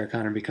 and Sarah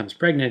Connor becomes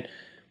pregnant,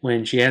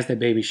 when she has that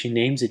baby, she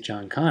names it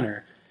John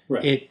Connor.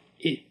 Right.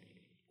 It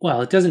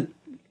doesn't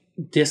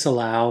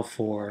disallow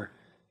for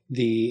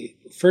the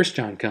first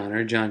John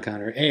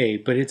Connor A,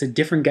 but it's a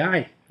different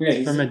guy. Yeah,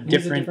 he's a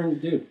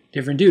different dude.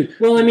 Different dude.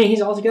 Well, I mean,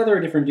 he's altogether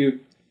a different dude,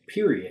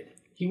 period.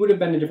 He would have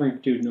been a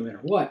different dude no matter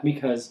what,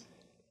 because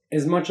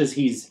as much as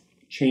he's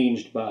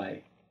changed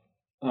by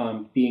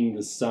being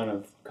the son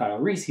of Kyle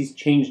Reese, he's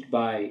changed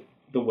by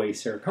the way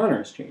Sarah Connor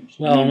has changed.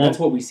 Well, that's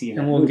what we see in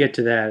that we'll movie. get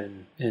to that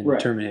in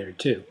Terminator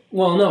 2.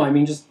 Well, no, I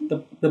mean, just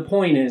the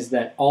point is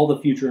that all the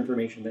future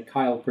information that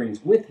Kyle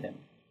brings with him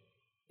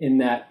in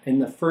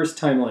the first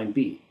timeline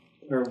B,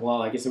 or,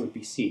 well, I guess it would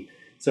be C.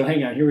 So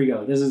hang on, here we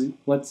go.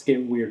 Let's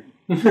get weird.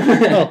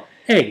 Well,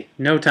 A,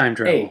 no time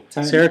travel.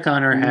 Sarah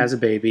Connor Mm-hmm. has a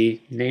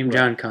baby named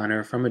John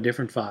Connor from a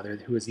different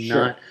father who is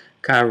not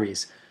Kyle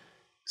Reese.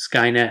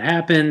 Skynet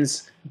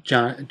happens.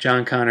 John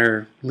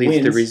Connor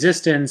leads the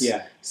resistance.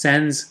 Yeah.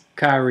 Sends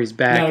Kyle Reese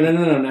back.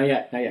 No, not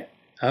yet.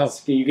 Oh.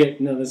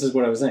 This is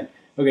what I was saying.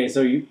 Okay,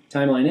 so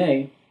timeline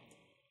A,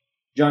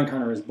 John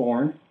Connor is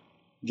born.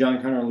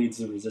 John Connor leads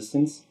the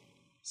resistance.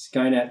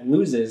 Skynet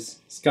loses.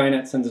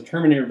 Skynet sends a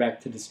Terminator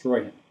back to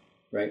destroy him.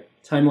 Right?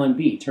 Timeline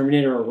B,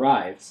 Terminator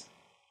arrives.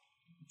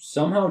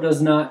 Somehow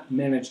does not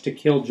manage to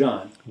kill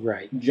John.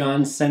 Right.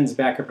 John sends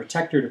back a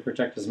protector to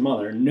protect his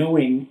mother,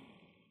 knowing,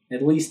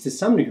 at least to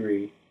some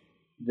degree,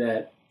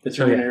 that the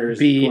Terminator is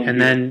B, going and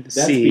to then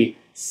that's C. B.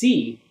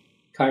 C,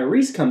 Kyle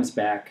Reese comes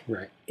back,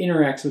 Right.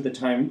 interacts with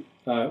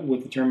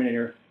the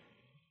Terminator,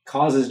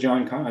 causes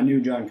a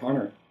new John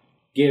Connor,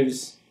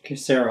 gives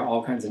Sarah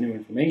all kinds of new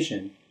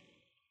information,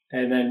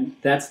 and then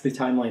that's the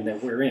timeline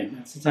that we're in.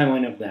 That's the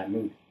timeline of that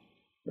movie,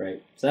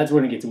 right? So that's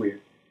when it gets weird.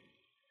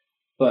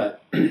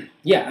 But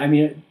yeah, I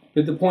mean,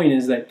 but the point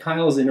is that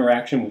Kyle's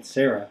interaction with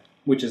Sarah,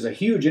 which is a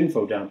huge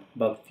info dump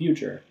about the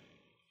future,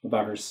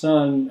 about her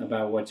son,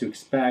 about what to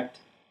expect,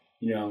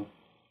 you know,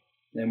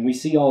 and we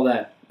see all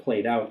that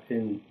played out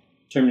in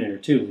Terminator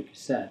 2, like you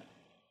said.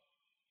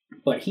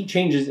 But he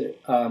changes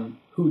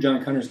who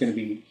John Connor is going to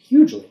be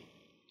hugely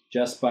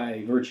just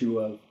by virtue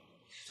of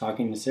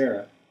talking to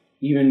Sarah.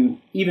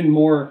 Even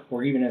more,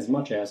 or even as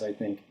much as, I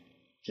think,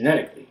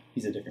 genetically,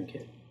 he's a different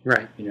kid.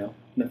 Right. You know,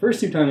 in the first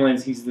two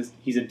timelines,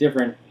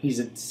 he's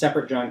a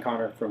separate John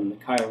Connor from the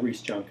Kyle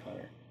Reese John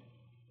Connor,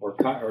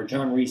 or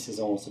John Reese is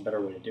almost a better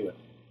way to do it.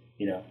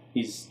 You know,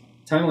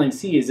 timeline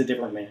C is a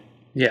different man.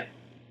 Yeah.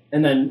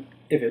 And then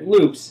if it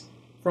loops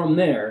from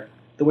there,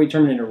 the way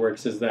Terminator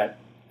works is that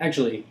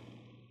actually,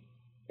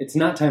 it's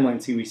not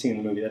timeline C we see in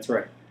the movie. That's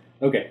right.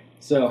 Okay,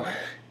 so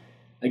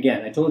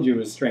again, I told you it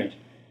was strange.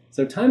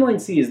 So timeline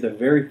C is the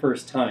very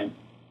first time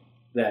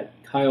that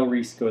Kyle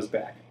Reese goes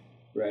back,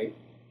 right?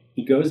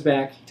 He goes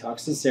back, he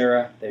talks to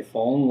Sarah, they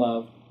fall in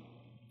love,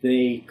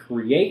 they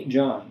create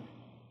John.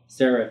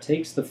 Sarah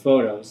takes the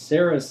photos.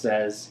 Sarah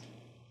says,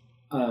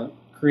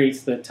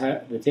 creates the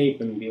tape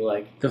and be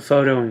like... The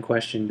photo in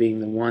question being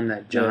the one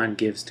that John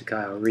gives to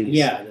Kyle Reese.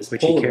 Yeah,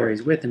 which he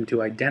carries with him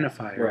to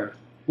identify her. Right.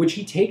 Which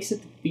she takes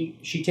at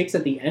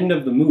the end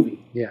of the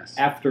movie. Yes.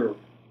 After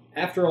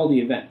all the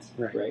events.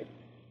 Right.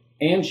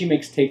 And she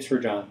makes tapes for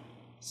John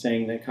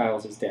saying that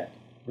Kyle's his dad.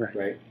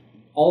 Right.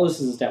 All this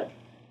is established.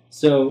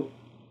 So,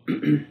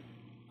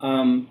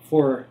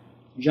 for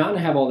John to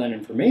have all that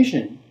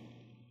information,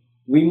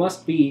 we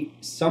must be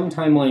some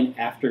timeline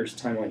after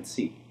timeline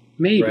C.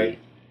 Maybe. Right?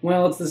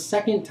 Well, it's the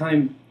second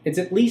time. It's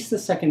at least the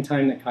second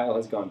time that Kyle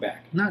has gone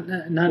back. Not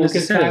necessarily.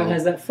 Because Kyle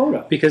has that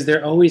photo. Because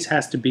there always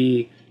has to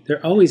be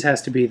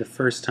the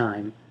first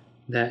time.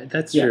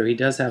 That's true. He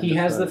does have. He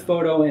has the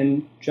photo,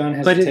 and John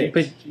has. But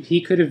he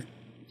could have.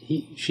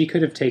 She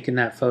could have taken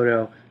that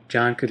photo.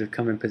 John could have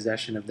come in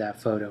possession of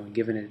that photo and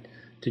given it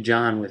to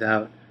John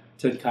without.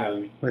 To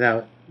Kyle.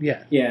 Without,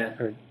 yeah. Yeah.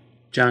 Or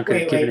John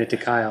could have given it to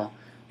Kyle.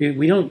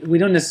 We don't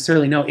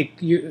necessarily know.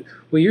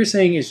 What you're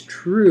saying is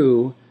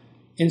true,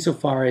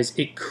 insofar as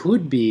it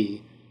could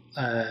be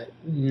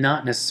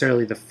not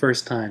necessarily the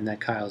first time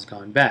that Kyle's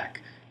gone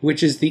back,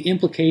 which is the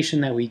implication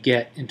that we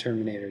get in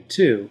Terminator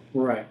 2.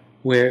 Right.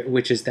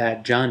 Which is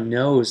that John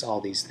knows all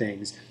these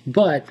things,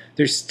 but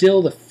there's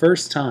still the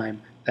first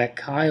time that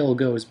Kyle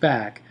goes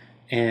back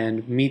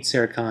and meets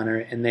Sarah Connor,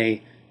 and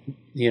they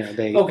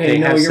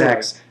have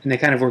sex, right. and they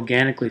kind of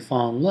organically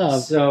fall in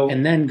love. So,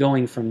 and then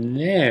going from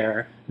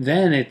there,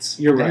 then it's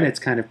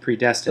kind of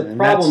predestined.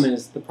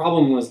 The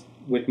problem was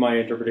with my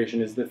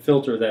interpretation is the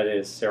filter that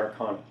is Sarah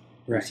Connor.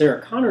 Right. From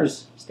Sarah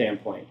Connor's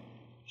standpoint,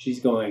 she's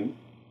going,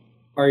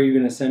 "Are you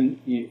going to send?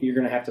 You're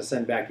going to have to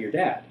send back your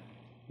dad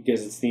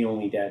because it's the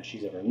only dad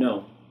she's ever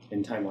known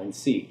in timeline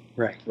C."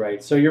 Right.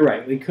 Right. So you're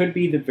right. It could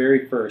be the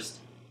very first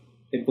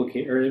it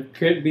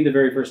could be the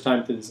very first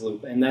time through this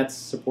loop, and that's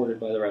supported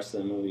by the rest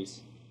of the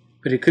movies.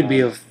 But it could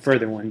be a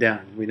further one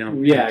down. We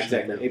don't. Yeah,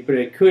 exactly. But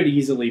it could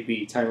easily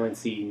be timeline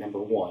C number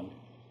 1,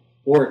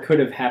 or it could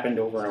have happened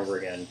over and over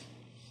again.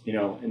 You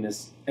know, in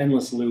this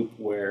endless loop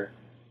where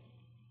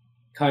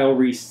Kyle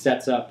Reese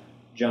sets up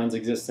John's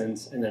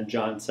existence, and then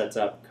John sets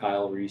up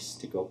Kyle Reese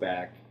to go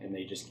back, and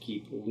they just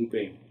keep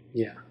looping.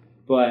 Yeah.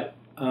 But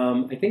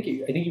I think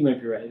you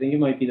might be right. I think it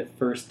might be the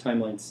first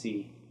timeline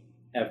C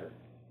ever.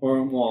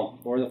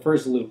 Or the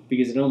first loop,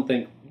 because I don't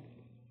think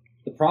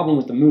the problem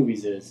with the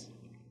movies is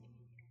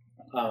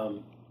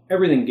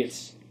everything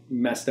gets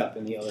messed up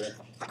in the other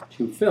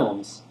two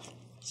films,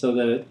 so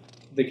that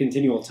the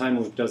continual time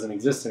loop doesn't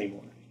exist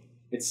anymore.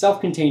 It's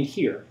self-contained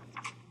here,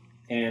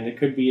 and it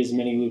could be as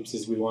many loops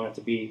as we want it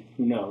to be.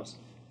 Who knows?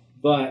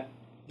 But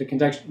the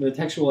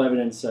textual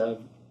evidence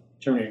of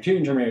Terminator 2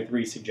 and Terminator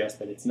 3 suggests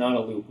that it's not a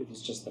loop;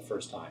 it's just the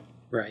first time.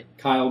 Right.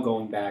 Kyle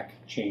going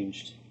back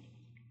changed.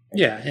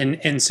 Yeah,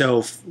 and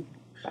so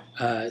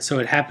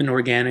it happened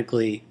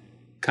organically,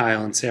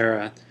 Kyle and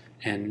Sarah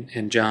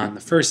and John the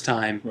first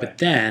time, right. But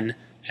then,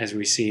 as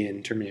we see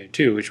in Terminator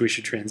 2, which we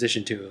should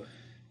transition to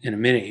in a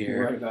minute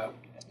here,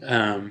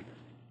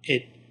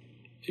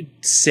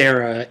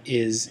 Sarah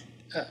is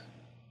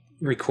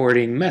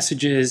recording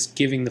messages,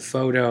 giving the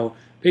photo,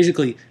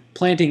 basically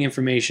planting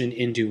information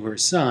into her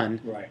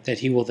son right. that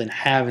he will then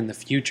have in the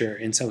future,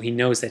 and so he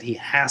knows that he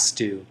has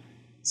to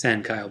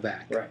send Kyle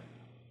back. Right.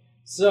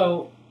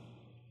 So...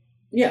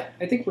 yeah,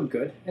 I think we're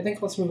good. I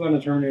think let's move on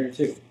to Terminator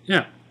 2.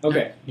 Yeah.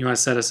 Okay. You want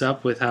to set us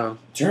up with how...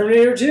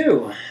 Terminator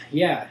 2!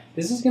 Yeah,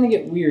 this is going to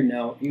get weird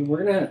now.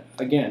 We're going to,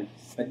 again,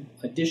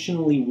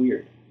 additionally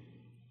weird.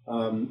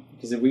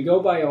 Because if we go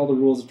by all the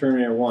rules of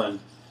Terminator 1,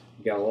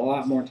 we got a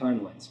lot more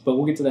timelines. But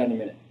we'll get to that in a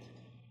minute.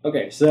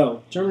 Okay,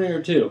 so,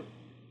 Terminator 2.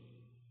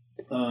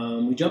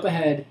 We jump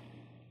ahead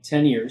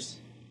 10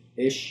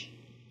 years-ish.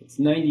 It's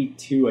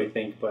 92, I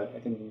think, but I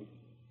think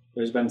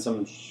there's been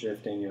some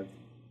shifting of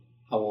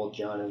how old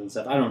John is and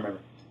stuff. I don't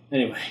remember.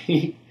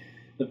 Anyway,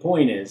 the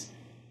point is,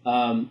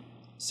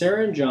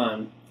 Sarah and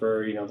John,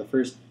 for the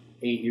first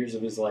 8 years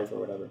of his life or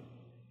whatever,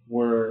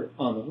 were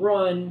on the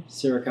run.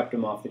 Sarah kept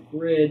him off the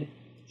grid.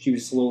 She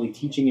was slowly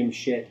teaching him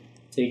shit,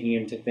 taking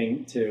him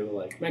to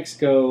like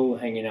Mexico,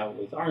 hanging out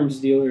with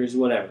arms dealers,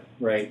 whatever.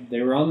 Right?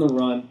 They were on the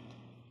run.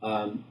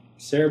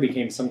 Sarah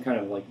became some kind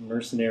of like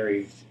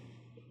mercenary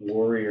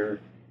warrior,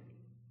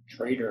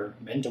 traitor,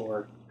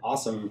 mentor,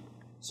 awesome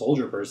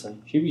soldier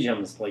person. She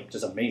becomes like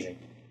just amazing.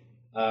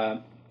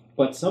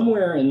 But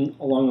somewhere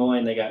along the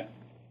line, they got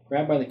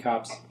grabbed by the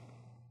cops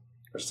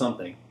or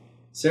something.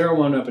 Sarah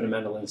wound up in a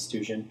mental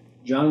institution.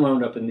 John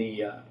wound up in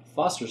the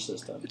foster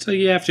system. So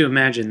you have to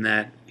imagine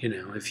that,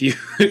 if you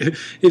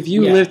if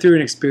you Yeah. lived through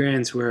an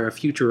experience where a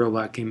future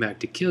robot came back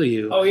to kill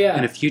you, Oh, yeah.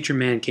 and a future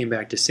man came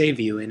back to save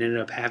you, and ended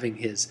up having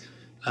his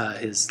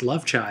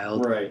love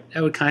child, Right.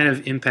 that would kind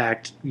of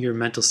impact your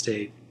mental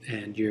state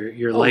and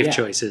your Oh, life yeah.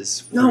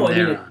 choices from No, I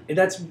there mean, on.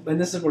 and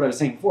this is what I was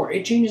saying before.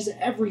 It changes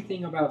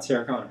everything about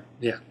Sarah Connor.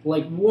 Yeah.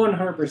 Like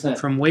 100%.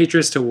 From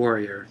waitress to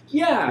warrior,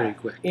 Yeah. pretty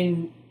quick.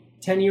 In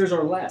 10 years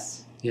or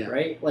less. Yeah.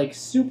 Right? Like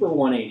super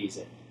 180s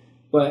it.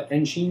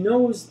 And she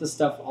knows the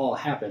stuff all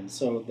happened,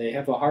 so they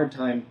have a hard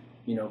time,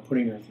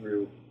 putting her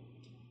through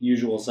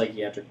usual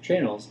psychiatric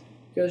channels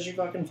because she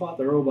fucking fought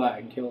the robot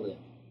and killed it.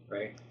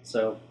 Right?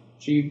 So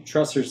she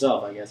trusts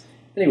herself, I guess.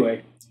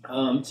 Anyway,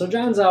 so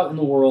John's out in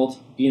the world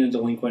being a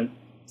delinquent.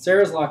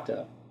 Sarah's locked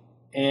up.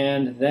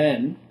 And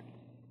then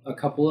a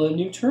couple of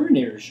new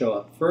Terminators show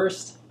up.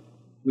 First,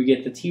 we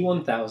get the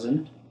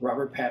T-1000,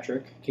 Robert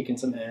Patrick, kicking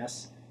some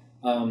ass.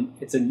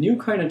 It's a new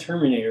kind of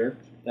Terminator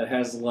that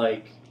has,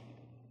 like,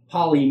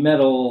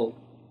 polymetal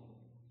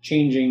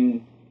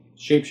changing,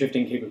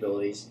 shape-shifting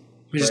capabilities.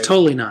 Which is right?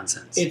 totally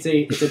nonsense. It's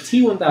a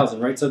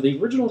T-1000, right? So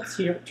the original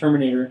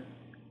Terminator,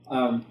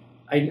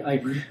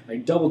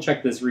 I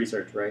double-checked this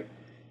research, right?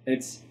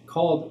 It's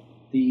called,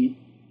 the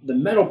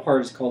metal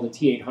part is called the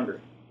T-800,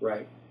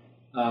 right?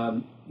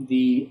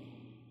 The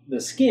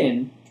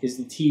skin is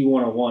the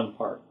T-101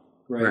 part,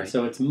 right?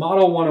 So it's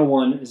Model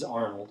 101 is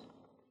Arnold,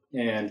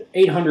 and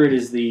 800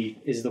 is the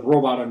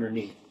robot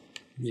underneath.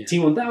 Yeah.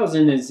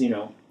 T-1000 is,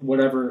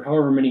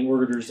 however many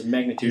orders of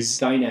magnitude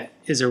Skynet.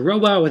 Is a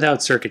robot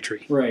without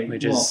circuitry. Right.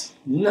 Which Well, is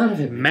none of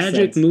it makes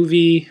magic sense.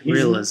 movie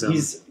realism.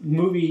 He's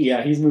movie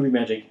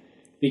magic,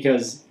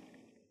 because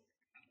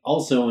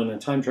also in the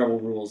time travel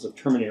rules of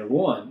Terminator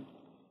 1,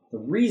 the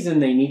reason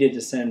they needed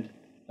to send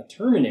a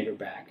Terminator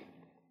back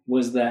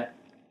was that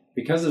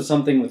because of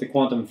something with the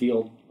quantum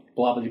field,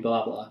 blah, blah,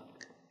 blah,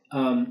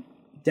 blah,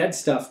 dead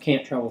stuff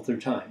can't travel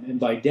through time. And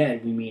by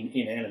dead, we mean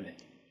inanimate.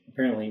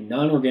 Apparently,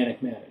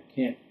 non-organic matter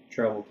can't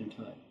travel through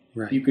time.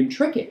 Right. You can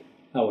trick it,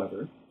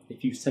 however,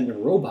 if you send a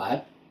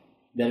robot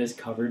that is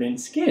covered in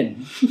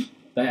skin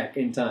back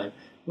in time.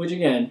 Which,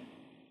 again,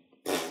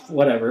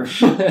 whatever.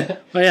 Well,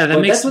 yeah,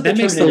 that makes the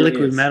Terminator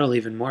liquid is. metal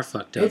even more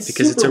fucked up, It's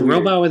because it's a super weird.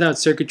 robot without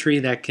circuitry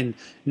that can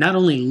not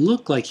only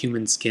look like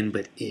human skin,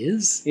 but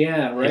is.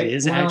 Yeah, right? It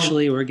is Well,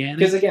 actually organic.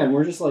 Because, again,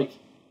 we're just like,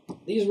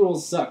 these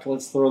rules suck,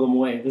 let's throw them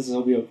away. This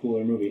will be a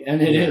cooler movie.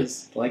 And it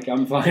is. Like,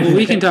 I'm fine Well, with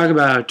we can it. talk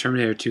about how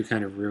Terminator 2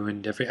 kind of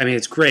ruined everything. I mean,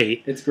 it's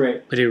great, It's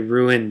great. but it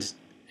ruined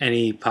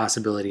any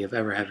possibility of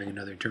ever having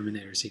another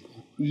Terminator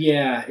sequel.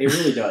 Yeah, it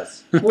really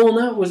does. Well,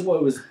 that was what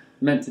it was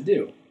meant to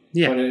do.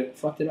 Yeah. But it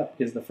fucked it up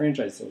because the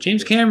franchise still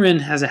James exists. Cameron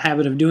has a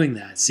habit of doing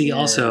that. See Yeah.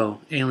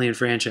 also Alien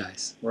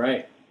franchise.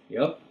 Right.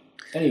 Yep.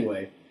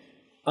 Anyway.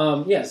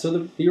 So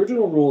the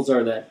original rules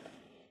are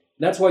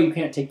that's why you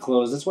can't take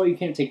clothes. That's why you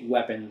can't take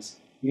weapons.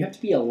 You have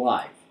to be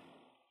alive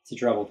to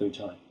travel through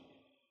time.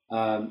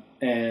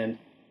 And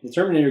the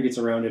Terminator gets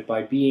around it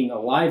by being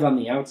alive on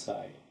the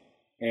outside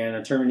and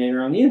a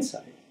Terminator on the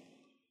inside.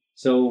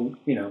 So,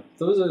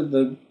 those are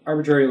the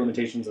arbitrary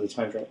limitations of the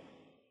time travel.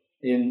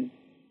 In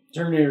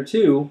Terminator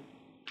 2,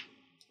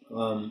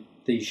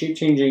 the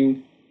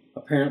shape-changing,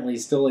 apparently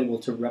still able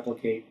to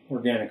replicate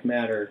organic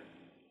matter,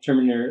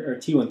 Terminator or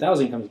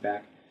T-1000 comes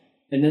back,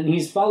 and then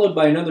he's followed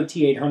by another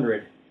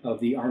T-800 of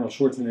the Arnold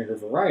Schwarzenegger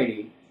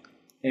variety,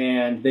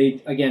 and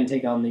they again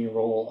take on the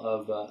role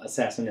of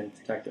assassin and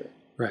detector.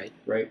 Right.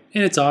 Right.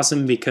 And it's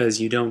awesome because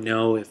you don't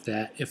know if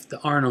the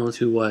Arnold,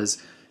 who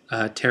was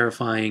a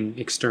terrifying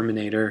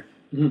exterminator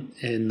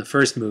in the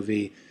first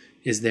movie,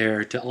 is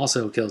there to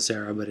also kill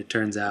Sarah, but it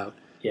turns out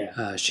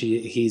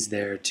he's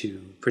there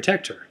to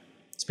protect her.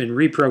 It's been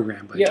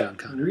reprogrammed by John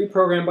Connor.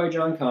 Reprogrammed by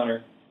John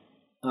Connor.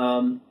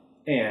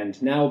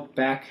 And now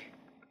back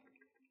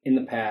in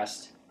the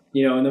past,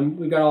 and then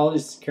we've got all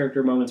these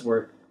character moments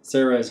where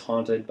Sarah is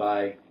haunted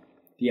by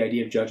the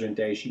idea of Judgment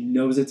Day. She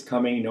knows it's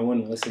coming. No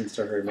one listens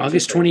to her. It makes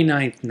August her crazy.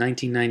 29th,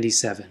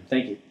 1997.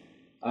 Thank you.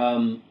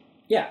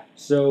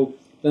 So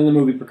then the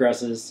movie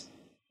progresses.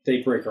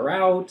 They break her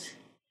out.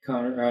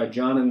 Young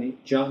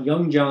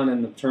John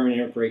and the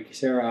Terminator break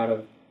Sarah out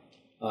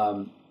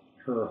of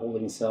her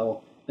holding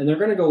cell, and they're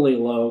going to go lay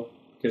low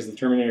because the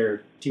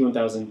Terminator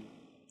T-1000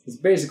 is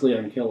basically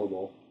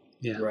unkillable.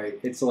 Yeah. Right.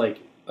 It's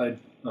like a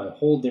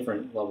whole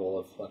different level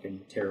of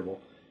fucking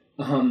terrible.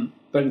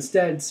 But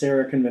instead,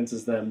 Sarah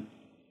convinces them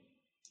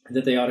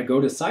that they ought to go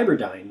to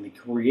Cyberdyne, the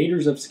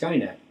creators of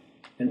Skynet,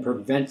 and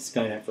prevent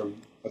Skynet from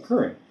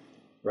occurring.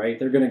 Right?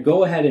 They're going to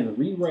go ahead and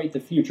rewrite the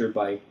future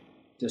by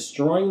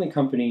destroying the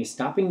company,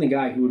 stopping the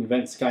guy who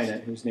invents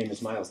Skynet, whose name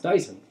is Miles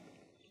Dyson,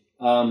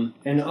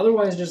 and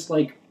otherwise just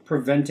like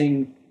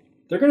preventing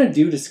they're going to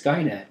do to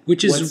Skynet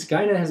Which is what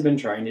Skynet has been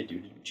trying to do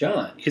to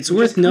John. It's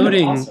worth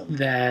noting awesome.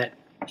 that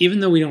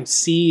even though we don't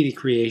see the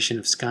creation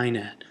of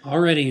Skynet,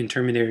 already in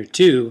Terminator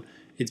 2,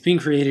 it's being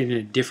created in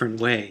a different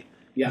way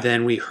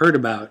than we heard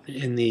about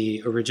in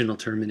the original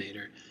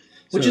Terminator.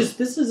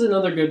 This is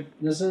another good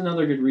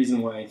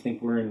reason why I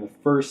think we're in the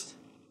first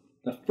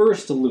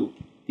loop.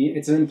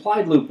 It's an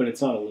implied loop, but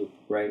it's not a loop,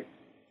 right?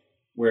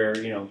 Where,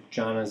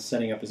 John is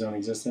setting up his own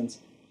existence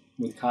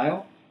with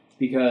Kyle.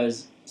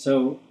 Because,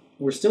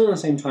 we're still in the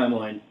same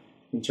timeline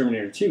in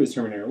Terminator 2 as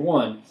Terminator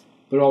 1,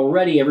 but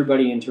already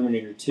everybody in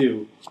Terminator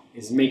 2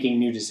 is making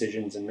new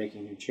decisions and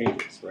making new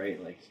changes, right?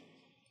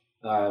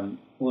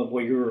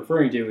 What you're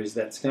referring to is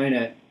that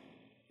Skynet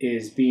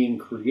is being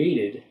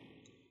created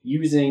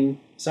using...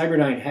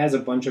 Cyberdyne has a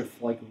bunch of,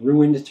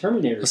 ruined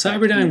Terminators. Well,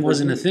 Cyberdyne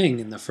wasn't a thing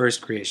in the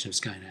first creation of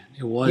Skynet.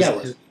 It was.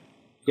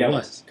 Yeah, it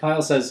was.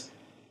 Kyle says,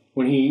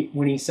 when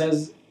he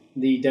says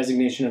the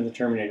designation of the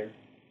Terminator,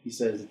 he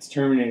says it's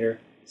Terminator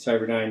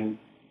Cyberdyne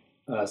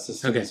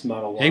Systems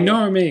Model 1.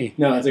 Ignore me.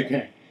 No, it's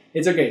okay.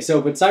 It's okay.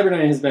 But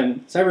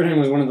Cyberdyne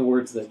was one of the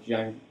words that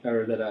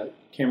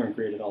Cameron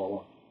created all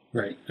along.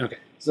 Right. Okay.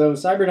 So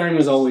Cyberdyne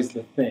was always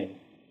the thing,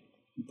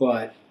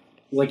 but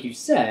like you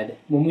said,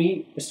 when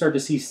we start to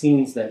see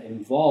scenes that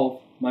involve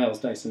Miles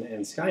Dyson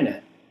and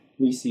Skynet,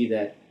 we see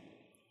that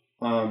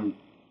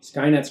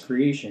Skynet's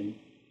creation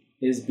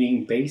is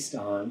being based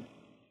on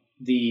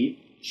the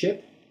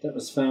chip that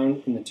was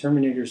found in the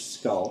Terminator's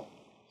skull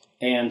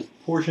and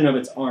portion of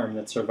its arm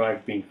that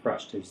survived being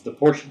crushed. It was the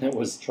portion that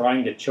was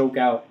trying to choke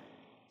out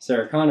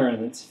Sarah Connor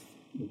in its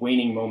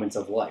waning moments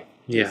of life,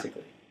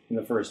 basically, in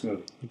the first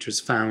movie. Which was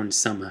found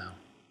somehow.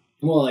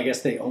 Well, I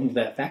guess they owned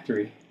that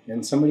factory.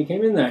 And somebody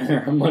came in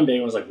there on Monday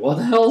and was like, what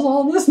the hell is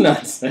all this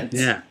nonsense?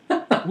 Yeah.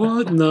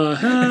 What in the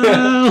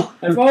hell?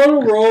 I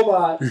found a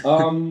robot.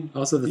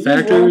 Also, the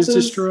factory was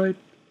destroyed.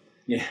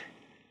 Yeah.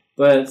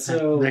 But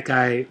so... That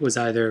guy was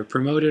either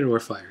promoted or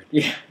fired.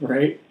 Yeah,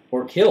 right?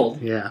 Or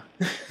killed. Yeah.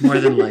 More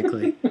than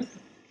likely.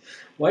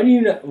 Why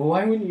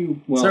wouldn't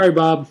you... Well, sorry,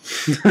 Bob.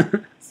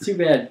 It's too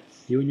bad.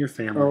 You and your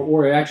family.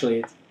 Or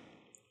actually,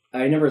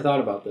 I never thought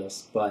about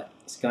this, but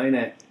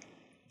Skynet,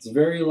 it's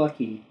very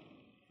lucky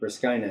for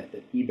Skynet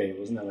that eBay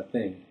was not a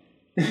thing.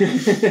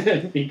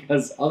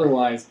 Because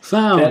otherwise,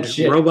 found that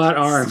shit robot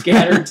arm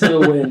scattered to the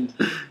wind.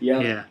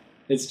 Yep. Yeah.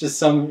 It's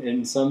just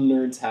in some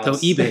nerd's house. So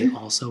eBay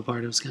also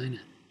part of Skynet.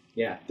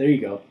 Yeah, there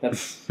you go.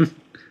 That's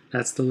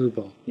the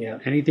loophole. Yeah.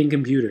 Anything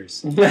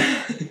computers.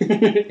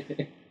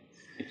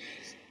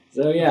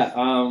 So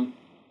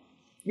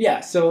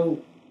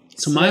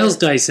So Miles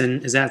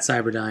Dyson is at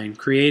Cyberdyne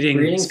creating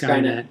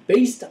Skynet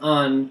based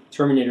on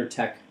Terminator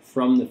tech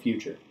from the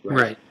future.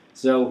 Right.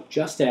 So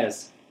just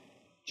as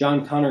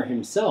John Connor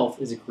himself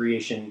is a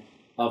creation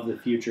of the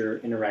future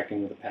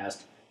interacting with the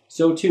past,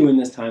 so too in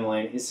this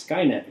timeline is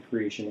Skynet a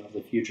creation of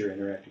the future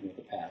interacting with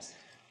the past.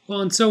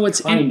 Well, and so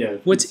what's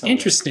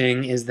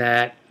interesting is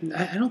that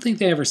I don't think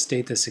they ever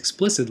state this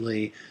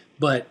explicitly,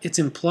 but it's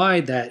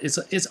implied that it's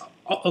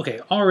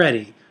okay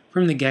already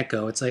from the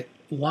get-go. It's like,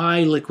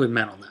 why liquid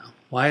metal now?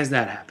 Why is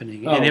that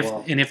happening?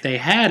 And if they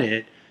had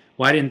it,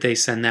 why didn't they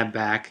send that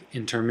back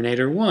in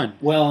Terminator 1?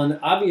 Well, and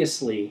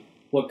obviously,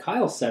 what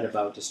Kyle said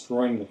about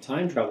destroying the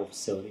time travel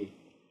facility,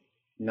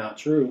 not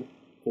true.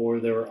 Or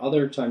there were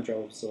other time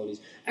travel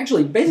facilities.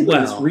 Actually, basically,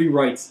 this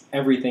rewrites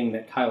everything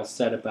that Kyle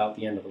said about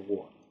the end of the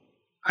war.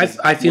 I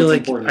feel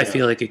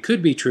like it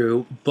could be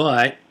true,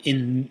 but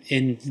in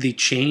the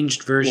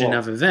changed version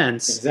of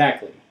events,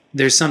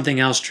 there's something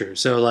else true.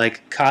 So,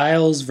 like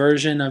Kyle's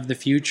version of the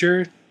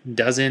future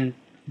doesn't.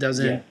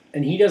 Yeah.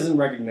 And he doesn't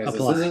recognize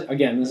this.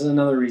 This is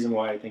another reason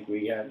why I think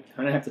we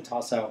kind of have to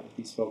toss out what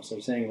these folks are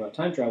saying about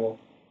time travel,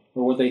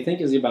 or what they think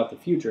is about the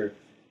future,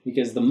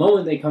 because the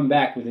moment they come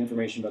back with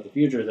information about the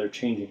future, they're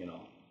changing it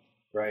all,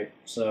 right?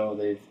 So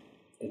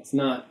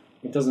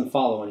it doesn't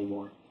follow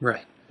anymore,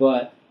 right?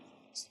 But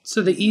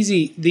so the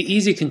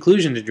easy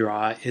conclusion to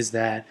draw is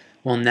that,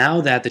 well, now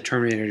that the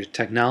Terminator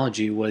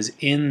technology was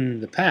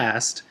in the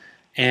past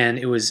and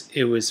it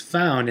was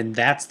found, and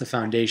that's the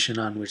foundation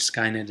on which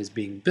Skynet is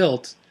being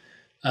built.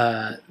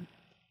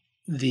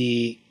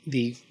 The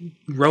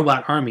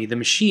robot army, the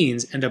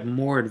machines, end up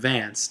more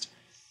advanced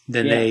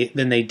than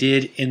they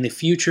did in the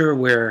future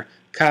where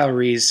Kyle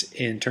Reese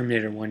in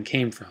Terminator 1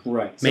 came from.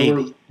 Right.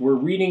 Maybe. So we're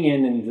reading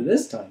into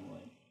this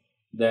timeline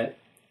that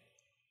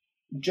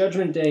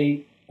Judgment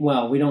Day.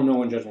 Well, we don't know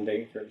when Judgment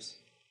Day occurs.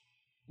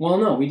 Well,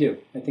 no, we do.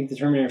 I think the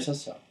Terminator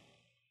says so.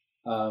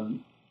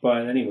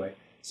 But anyway,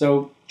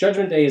 so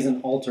Judgment Day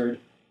isn't altered,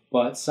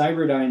 but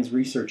Cyberdyne's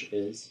research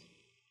is.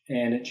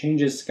 And it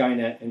changes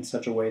Skynet in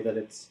such a way that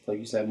it's, like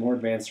you said, more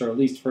advanced, or at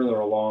least further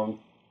along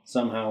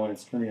somehow in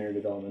its Terminator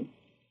development.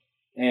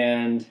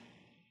 And,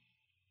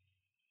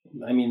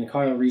 I mean, the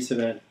Kyle Reese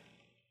event,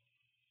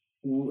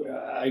 we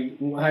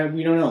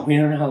don't know. We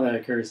don't know how that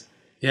occurs.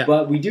 Yeah.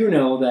 But we do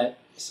know that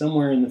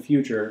somewhere in the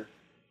future,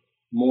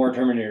 more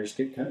Terminators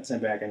get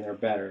sent back and they're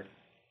better.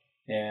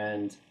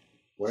 And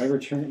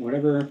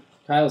whatever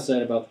Kyle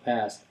said about the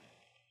past.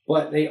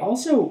 But they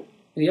also,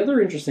 the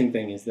other interesting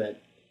thing is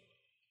that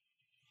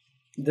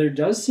there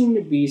does seem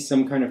to be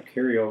some kind of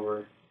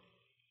carryover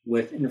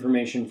with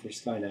information for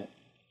Skynet,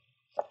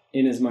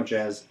 in as much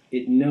as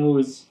it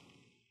knows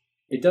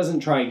it doesn't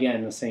try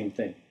again the same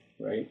thing,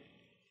 right?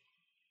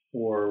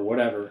 Or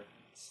whatever.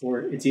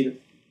 Or it's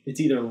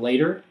either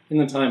later in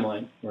the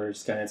timeline where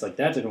Skynet's like,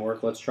 that didn't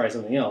work, let's try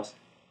something else.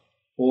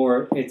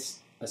 Or it's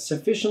a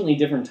sufficiently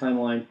different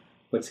timeline,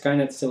 but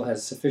Skynet still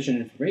has sufficient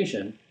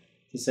information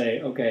to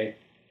say, okay,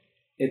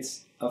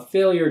 it's a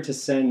failure to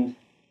send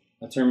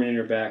a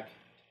Terminator back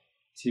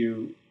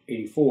to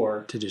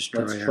 84. To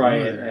destroy Let's our try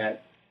it mother.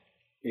 at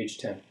age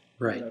 10.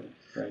 Right.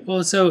 Right.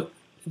 Well, so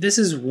this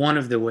is one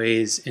of the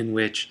ways in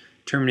which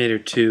Terminator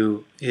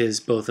 2 is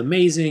both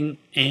amazing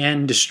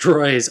and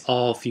destroys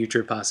all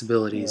future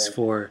possibilities Right.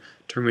 for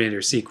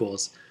Terminator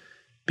sequels.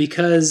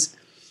 Because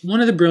one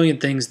of the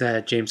brilliant things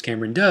that James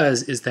Cameron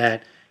does is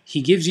that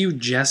he gives you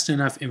just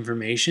enough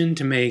information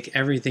to make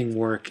everything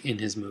work in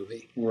his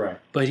movie. Right.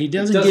 But he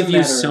doesn't doesn't give you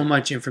matter. so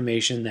much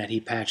information that he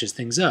patches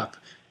things up.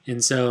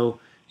 And so,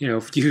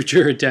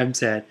 future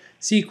attempts at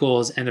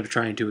sequels end up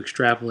trying to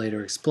extrapolate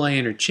or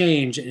explain or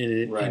change,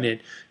 and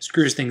it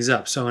screws things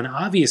up. So an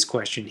obvious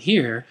question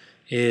here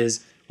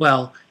is,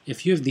 well,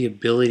 if you have the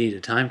ability to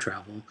time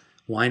travel,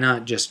 why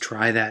not just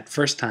try that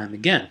first time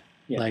again?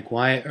 Yeah. Like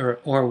why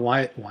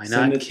why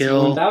Send not the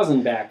kill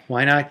T-1000 back.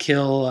 why not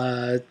kill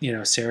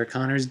Sarah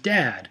Connor's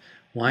dad?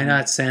 Why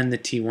not send the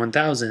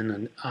T-1000,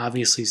 an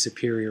obviously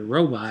superior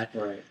robot,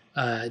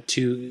 Right.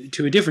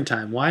 to a different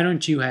time? Why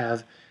don't you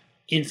have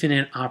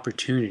infinite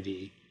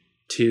opportunity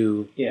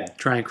to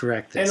try and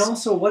correct this? And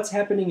also, what's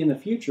happening in the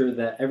future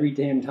that every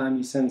damn time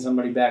you send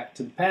somebody back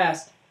to the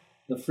past,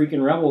 the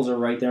freaking rebels are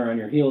right there on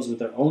your heels with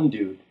their own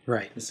dude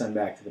right. to send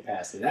back to the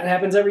past. That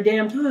happens every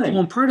damn time.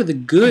 Well, part of the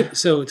good,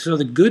 so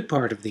the good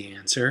part of the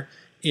answer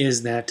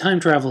is that time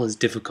travel is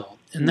difficult,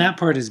 and that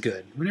part is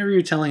good. Whenever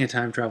you're telling a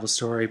time travel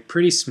story,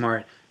 pretty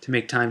smart to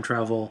make time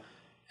travel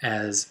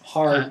as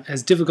hard,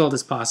 as difficult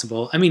as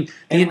possible. I mean,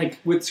 and like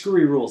with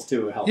screwy rules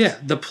too, it helps. Yeah,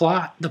 the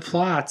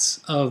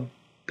plots of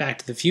Back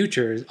to the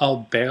Future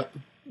all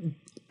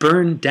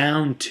burn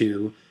down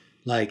to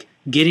like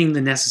getting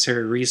the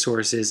necessary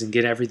resources and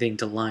get everything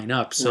to line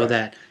up so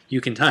that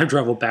you can time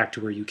travel back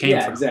to where you came from.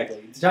 Yeah, exactly.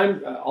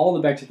 All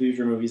the Back to the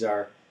Future movies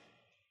are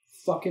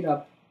fuck it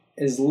up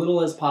as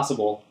little as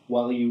possible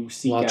while you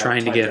seek out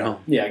trying to get travel.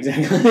 home. Yeah,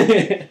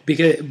 exactly.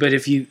 But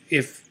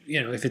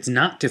if it's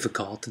not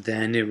difficult,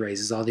 then it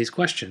raises all these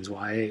questions.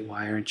 Why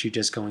aren't you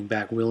just going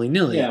back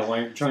willy-nilly? Yeah, why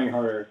aren't you trying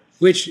harder?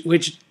 Which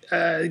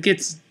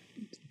gets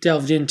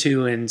delved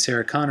into in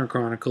Sarah Connor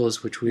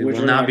Chronicles, which we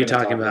will not be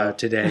talking about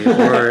today.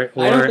 Or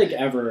I don't think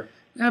ever.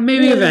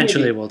 Maybe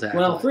eventually we'll tackle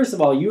Well, it. first of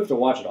all, you have to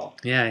watch it all.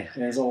 Yeah.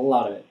 And there's a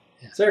lot of it.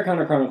 Yeah. Sarah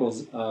Connor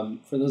Chronicles,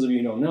 for those of you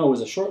who don't know,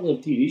 was a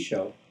short-lived TV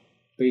show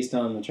based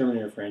on the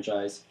Terminator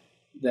franchise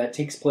that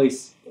takes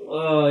place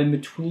in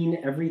between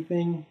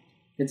everything.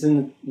 It's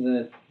in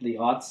the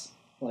aughts,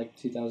 like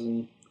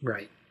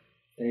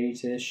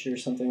 2008-ish or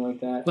something like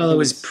that. Well, it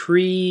was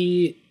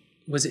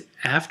was it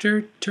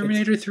after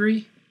Terminator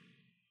 3?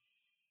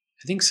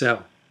 I think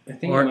so. I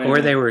think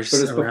or they were but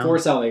it's around. before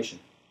Salvation.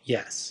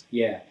 Yes.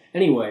 Yeah.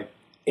 Anyway,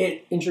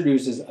 it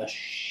introduces a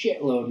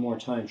shitload more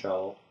time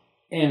travel,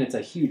 and it's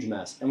a huge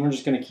mess. And we're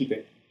just going to keep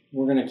it.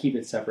 We're going to keep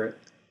it separate.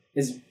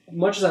 As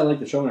much as I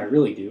like the show, and I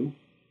really do,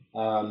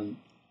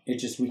 it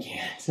just we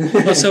can't.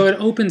 Well, so it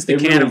opens the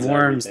can of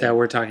worms everything that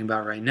we're talking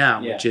about right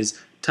now, which is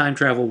time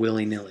travel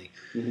willy-nilly.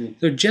 Mm-hmm.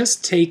 So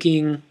just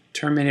taking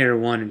Terminator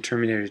 1 and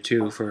Terminator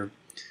 2 for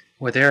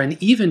what they are, and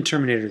even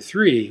Terminator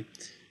 3,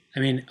 I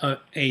mean,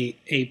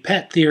 a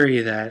pet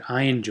theory that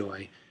I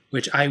enjoy,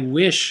 which I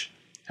wish,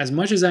 as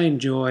much as I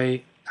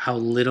enjoy how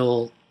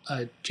little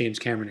James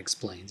Cameron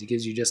explains, he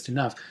gives you just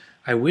enough,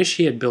 I wish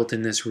he had built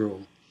in this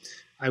rule.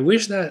 I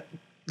wish that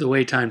the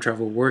way time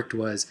travel worked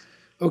was,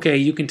 okay,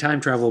 you can time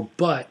travel,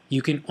 but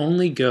you can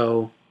only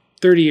go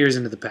 30 years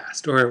into the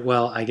past. Or,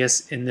 well, I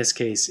guess in this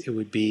case it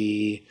would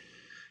be,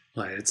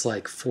 it's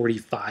like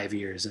 45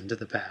 years into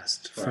the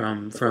past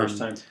from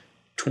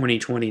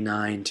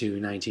 2029 to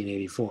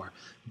 1984.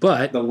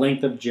 But the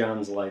length of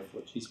John's life,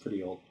 which he's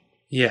pretty old.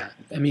 Yeah,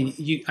 I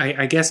mean,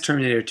 I guess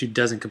Terminator 2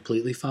 doesn't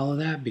completely follow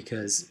that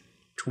because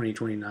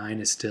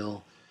 2029 is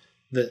still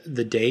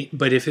the date.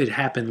 But if it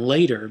happened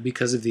later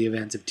because of the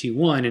events of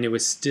T1 and it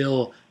was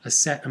still a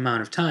set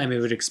amount of time, it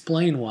would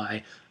explain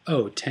why,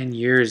 10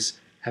 years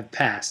have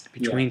passed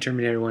between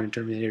Terminator 1 and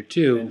Terminator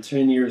 2. And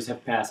 10 years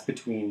have passed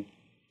between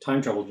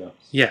time travel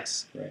jumps.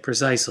 Yes,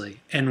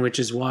 precisely. And which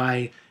is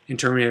why in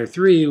Terminator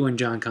 3, when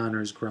John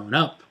Connor is grown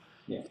up,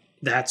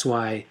 that's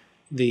why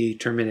the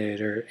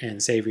Terminator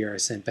and Savior are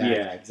sent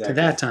back to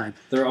that time.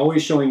 They're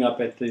always showing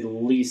up at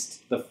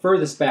the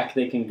furthest back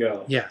they can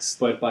go. Yes.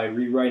 But by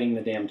rewriting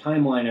the damn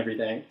timeline every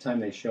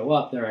time they show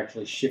up, they're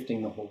actually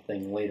shifting the whole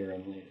thing later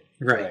and later.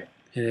 Right.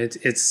 And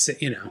it's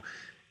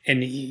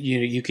and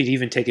you could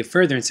even take it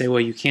further and say, well,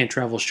 you can't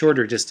travel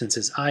shorter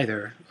distances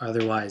either.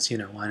 Otherwise,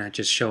 why not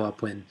just show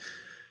up when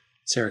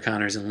Sarah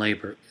Connor's in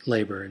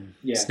labor and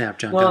snap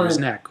John Connor's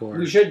neck?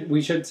 Or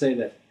we should say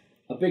that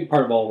a big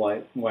part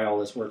of why all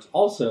this works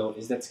also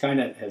is that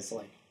Skynet has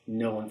like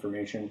no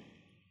information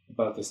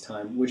about this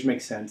time, which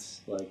makes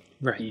sense. Like,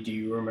 Right. do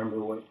you remember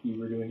what you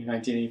were doing in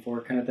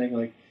 1984 kind of thing?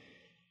 Like,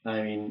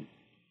 I mean,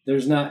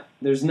 there's not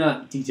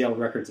detailed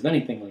records of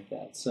anything like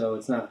that. So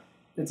it's not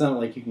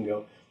like you can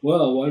go,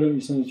 well, why don't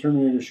you send the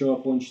Terminator to show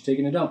up when she's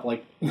taking a dump?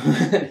 Like,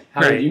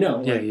 how Right. do you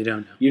know? Yeah, Like, you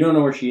don't know. you don't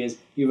know where she is.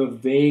 You have a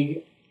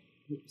vague,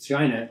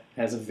 Skynet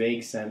has a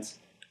vague sense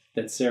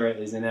that Sarah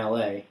is in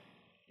LA,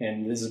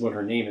 and this is what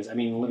her name is. I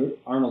mean,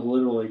 Arnold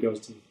literally goes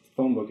to the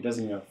phone book. It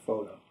doesn't even have a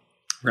photo.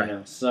 Right. You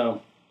know?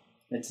 So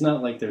it's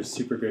not like there's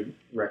super good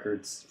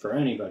records for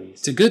anybody.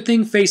 It's a good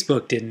thing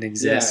Facebook didn't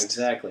exist. Yeah,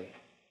 exactly.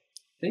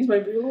 Things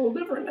might be a little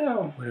different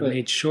now. Would have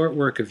made short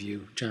work of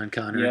you, John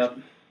Connor. Yep.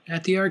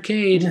 At the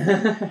arcade.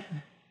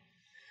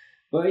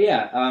 But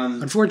yeah.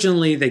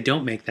 Unfortunately, they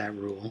don't make that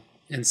rule.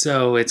 And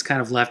so it's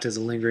kind of left as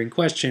a lingering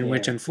question,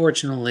 which Yeah.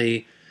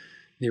 unfortunately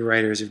the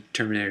writers of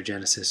Terminator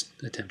Genesis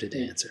attempted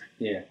to answer.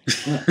 Yeah.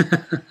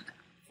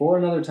 For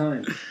another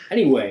time.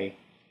 Anyway,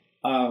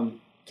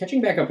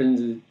 catching back up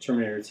into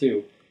Terminator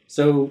 2.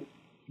 So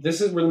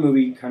this is where the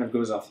movie kind of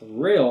goes off the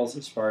rails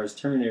as far as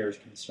Terminator is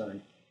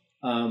concerned.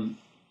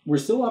 We're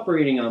still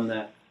operating on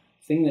that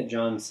thing that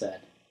John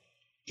said.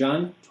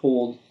 John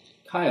told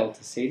Kyle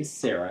to say to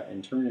Sarah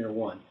in Terminator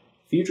 1,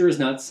 future is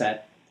not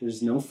set,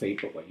 there's no fate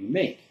but what you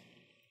make.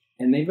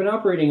 And they've been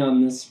operating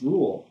on this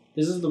rule.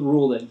 This is the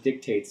rule that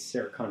dictates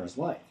Sarah Connor's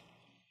life.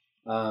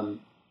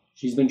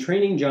 She's been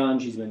training John,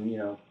 she's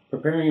been,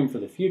 preparing him for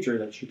the future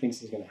that she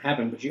thinks is going to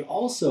happen, but she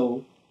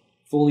also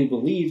fully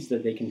believes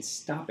that they can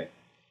stop it.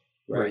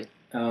 Right.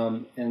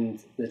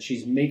 And that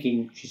she's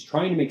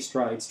trying to make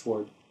strides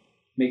toward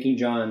making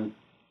John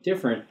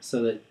different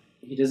so that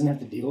he doesn't have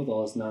to deal with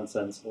all this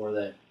nonsense, or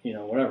that,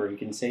 whatever, he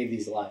can save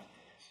these lives.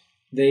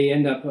 They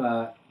end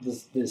up,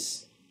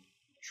 this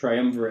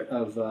triumvirate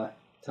of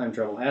time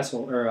travel ass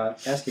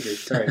kickers,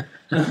 sorry.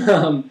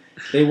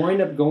 They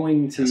wind up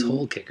going to...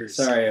 Asshole kickers.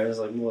 Sorry, I was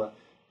like, what?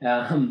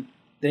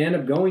 They end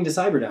up going to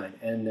Cyberdyne,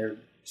 and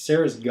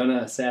Sarah's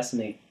gonna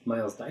assassinate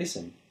Miles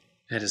Dyson.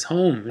 At his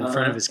home, in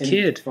front of his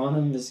kid. In front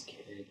of his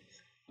kid.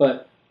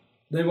 But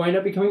they wind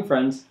up becoming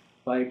friends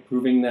by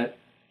proving that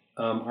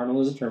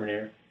Arnold is a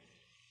Terminator.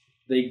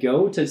 They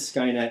go to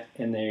Skynet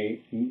and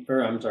they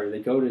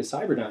go to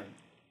Cyberdyne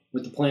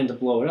with the plan to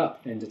blow it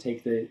up and they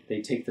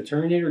take the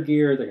Terminator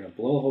gear, they're going to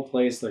blow the whole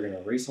place, they're going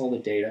to erase all the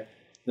data.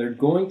 They're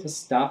going to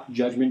stop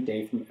Judgment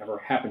Day from ever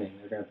happening.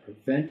 They're going to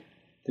prevent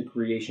the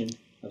creation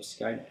of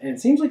Skynet. And it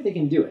seems like they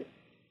can do it.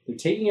 They're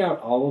taking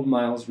out all of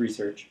Miles'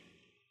 research.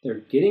 They're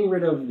getting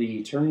rid of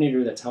the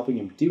Terminator that's helping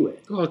him do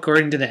it. Well,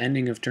 according to the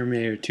ending of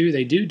Terminator 2,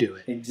 they do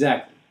it.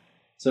 Exactly.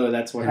 So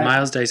that's what and happens.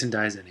 Miles Dyson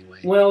dies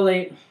anyway. Well,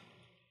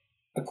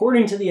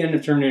 according to the end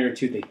of Terminator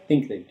 2, they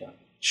think they've done it.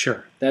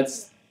 Sure.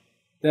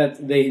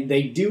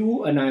 They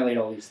do annihilate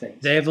all these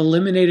things. They have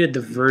eliminated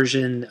the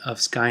version of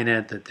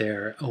Skynet that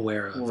they're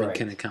aware of and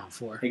can account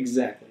for.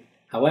 Exactly.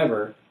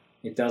 However,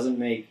 it doesn't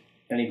make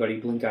anybody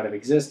blink out of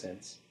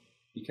existence,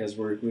 because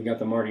we got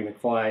the Marty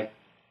McFly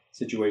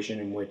situation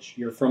in which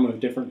you're from a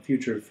different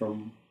future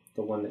from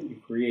the one that you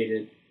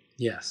created.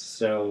 Yes.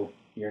 So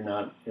you're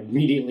not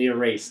immediately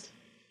erased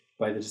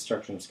by the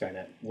destruction of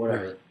Skynet.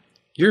 Whatever. Right.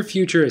 Your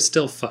future is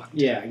still fucked.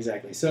 Yeah,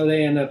 exactly. So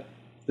they end up...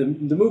 The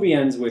movie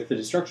ends with the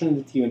destruction of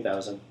the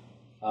T-1000,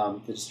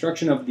 the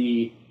destruction of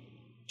the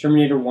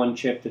Terminator 1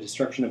 chip, the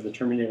destruction of the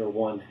Terminator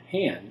 1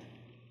 hand,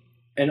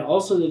 and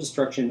also the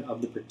destruction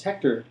of the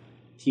Protector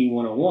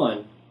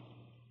T-101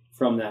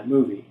 from that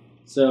movie.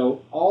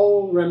 So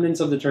all remnants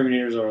of the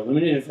Terminators are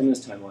eliminated from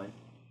this timeline.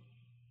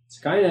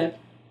 Skynet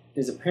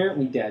is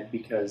apparently dead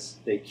because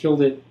they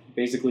killed it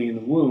basically in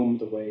the womb,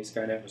 the way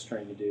Skynet was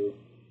trying to do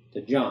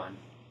to John.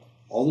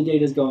 All the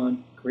data's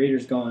gone,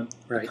 creator's gone,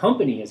 right. The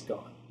company is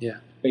gone. Yeah.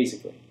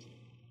 Basically.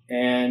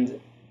 And,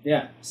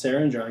 yeah,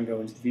 Sarah and John go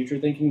into the future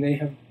thinking they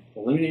have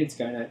eliminated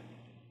Skynet.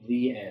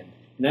 The end.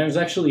 And there was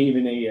actually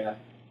even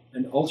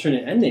an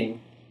alternate ending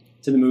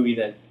to the movie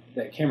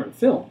that Cameron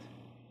filmed,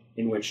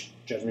 in which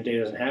Judgment Day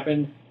doesn't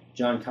happen,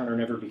 John Connor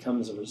never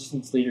becomes a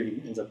resistance leader,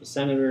 he ends up a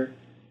senator,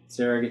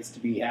 Sarah gets to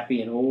be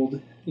happy and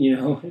old.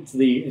 It's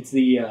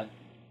the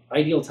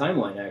ideal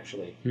timeline,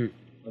 actually.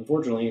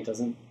 Unfortunately, it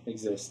doesn't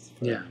exist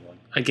for anyone.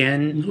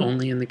 Again,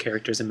 only in the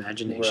characters'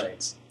 imaginations.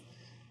 Right.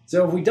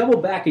 So if we double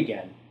back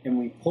again, and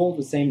we pull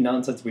the same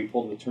nonsense we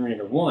pulled with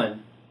Terminator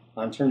 1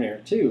 on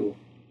Terminator 2,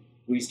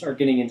 we start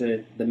getting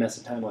into the mess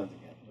of timelines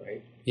again,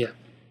 right? Yeah.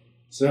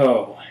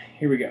 So,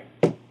 here we go.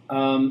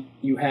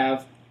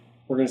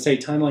 We're going to say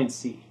Timeline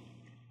C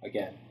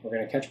again. We're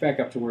going to catch back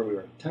up to where we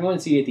were.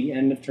 Timeline C at the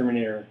end of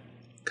Terminator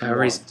Kyle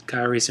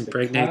Reese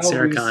impregnates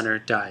Sarah Connor,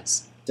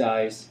 dies.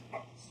 Dies.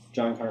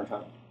 John Connor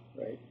Connor,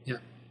 right? Yeah.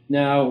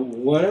 Now,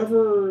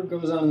 whatever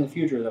goes on in the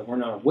future that we're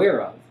not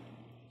aware of,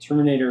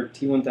 Terminator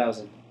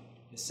T-1000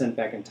 is sent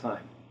back in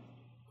time,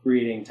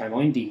 creating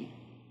Timeline D.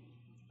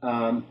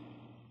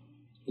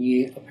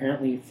 He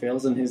apparently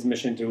fails in his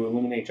mission to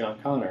eliminate John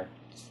Connor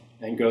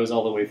and goes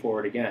all the way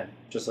forward again,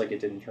 just like it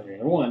did in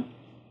Terminator 1,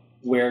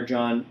 where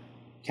John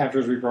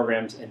captures,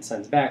 reprograms, and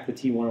sends back the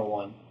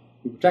T-101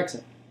 who protects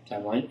him.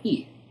 Timeline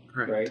E.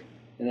 Correct. Right?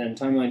 And then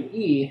Timeline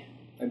E,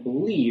 I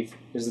believe,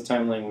 is the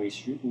timeline we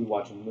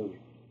watch in the movie.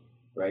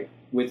 Right?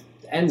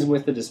 Ends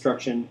with the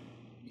destruction,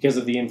 because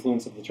of the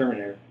influence of the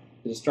Terminator,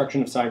 the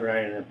destruction of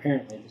Cyberdyne and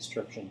apparently the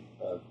destruction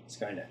of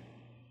Skynet.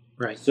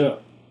 Right.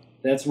 So,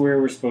 that's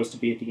where we're supposed to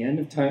be at the end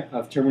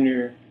of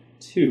Terminator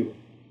 2.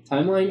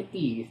 Timeline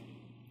E,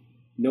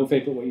 no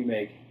fate but what you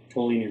make,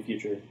 totally new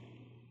future,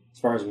 as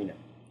far as we know.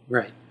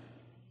 Right.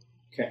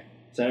 Okay.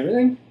 Is that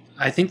everything?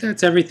 I think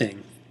that's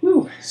everything.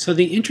 Whew. So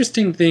the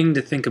interesting thing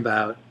to think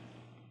about,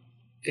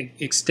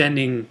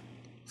 extending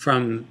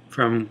from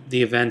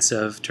the events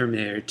of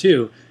Terminator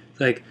 2,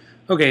 like,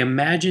 okay,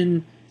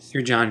 imagine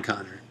you're John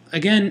Connor.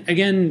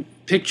 Again,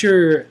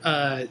 picture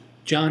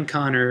John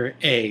Connor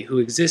A, who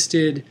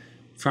existed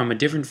from a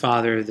different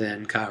father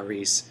than Kyle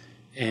Reese,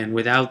 and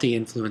without the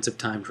influence of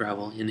time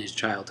travel in his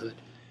childhood.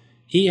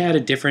 He had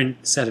a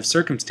different set of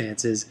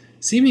circumstances,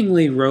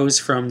 seemingly rose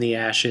from the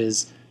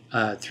ashes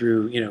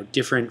through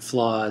different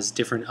flaws,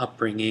 different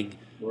upbringing,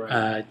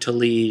 Right. to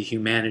lead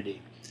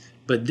humanity.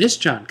 But this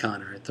John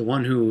Connor, the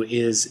one who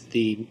is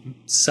the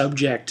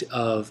subject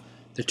of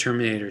the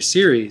Terminator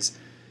series,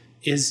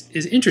 is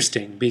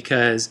interesting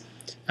because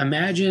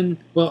imagine,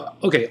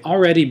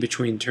 already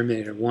between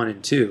Terminator 1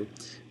 and 2,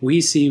 we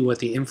see what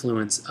the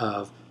influence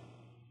of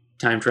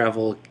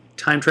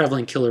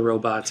time-traveling killer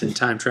robots and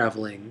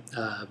time-traveling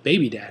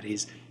baby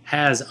daddies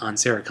has on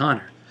Sarah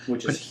Connor.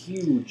 Which is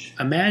huge.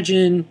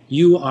 Imagine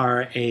you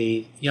are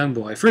a young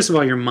boy. First of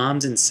all, your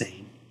mom's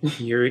insane.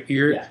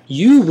 Yeah.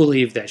 You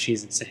believe that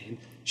she's insane.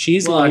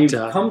 She's locked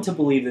up. Come to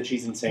believe that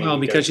she's insane. Well,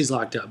 because she's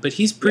locked up. But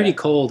he's pretty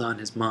cold on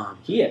his mom.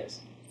 He is.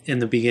 In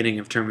the beginning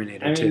of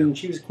Terminator 2. I mean,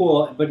 she was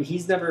cool, but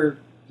he's never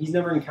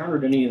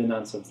encountered any of the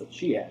nonsense that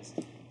she has.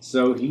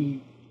 So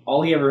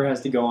all he ever has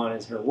to go on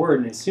is her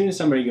word. And as soon as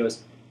somebody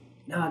goes,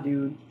 "Nah,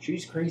 dude,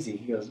 she's crazy,"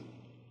 he goes,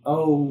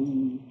 "Oh,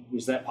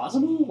 is that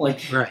possible?"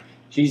 Like, right.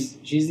 She's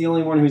the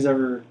only one who's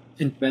ever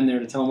been there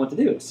to tell him what to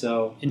do.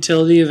 So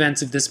until the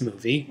events of this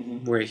movie,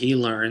 mm-hmm. where he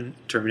learned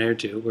Terminator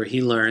 2, where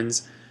he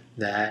learns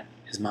that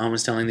his mom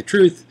was telling the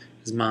truth,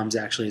 his mom's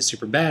actually a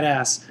super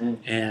badass,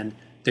 and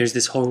there's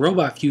this whole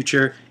robot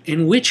future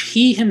in which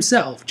he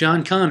himself,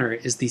 John Connor,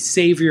 is the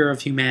savior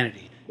of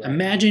humanity. Right.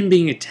 Imagine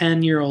being a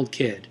 10-year-old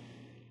kid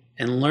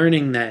and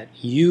learning that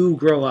you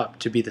grow up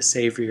to be the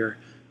savior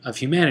of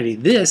humanity.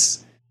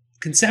 This,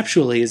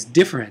 conceptually, is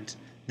different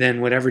than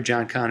whatever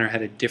John Connor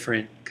had a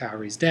different Kyle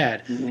Reese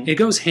dad. Mm-hmm. It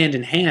goes hand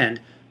in hand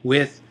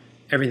with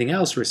everything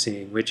else we're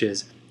seeing, which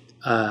is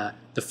the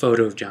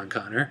photo of John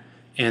Connor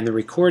and the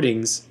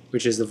recordings,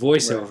 which is the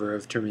voiceover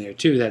of Terminator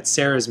 2 that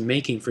Sarah's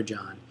making for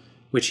John,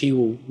 which he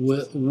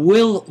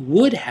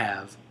would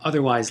have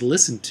otherwise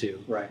listened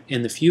to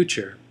in the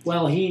future.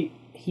 Well, he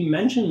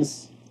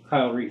mentions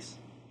Kyle Reese.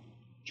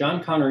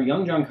 Young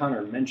John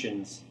Connor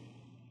mentions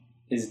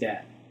his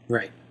dad.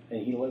 Right.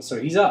 And so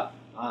he's up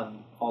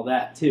on all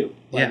that too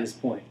by this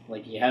point.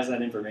 Like, he has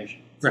that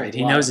information. It's right.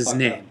 He knows his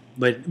name.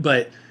 But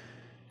a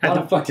lot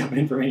of fucked up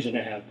information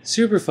to have.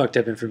 Super fucked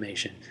up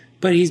information.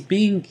 But he's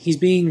being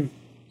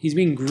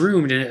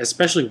groomed, and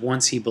especially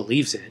once he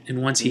believes it,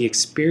 and once he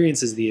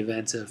experiences the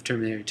events of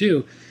Terminator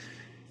 2,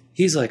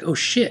 he's like, "Oh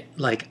shit!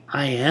 Like,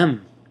 I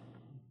am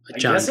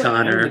John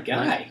Connor. I am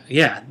the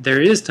guy. There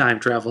is time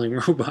traveling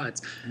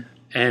robots,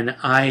 and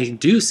I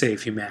do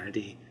save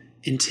humanity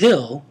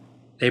until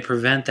they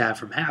prevent that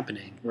from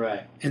happening."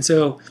 Right. And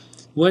so,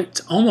 what's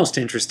almost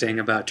interesting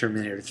about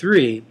Terminator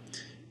 3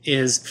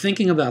 is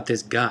thinking about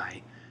this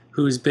guy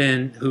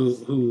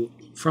who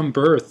from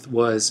birth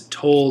was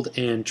told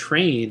and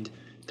trained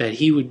that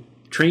he would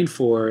train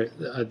for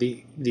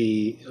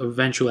the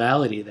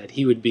eventuality that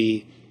he would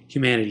be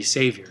humanity's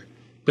savior.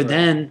 But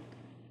then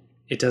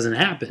it doesn't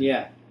happen.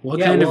 Yeah.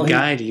 What kind of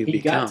guy do you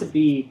become?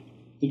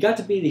 He got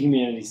to be the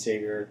humanity's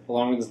savior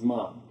along with his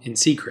mom. In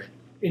secret.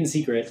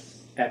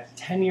 At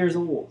 10 years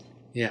old.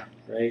 Yeah.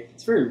 Right?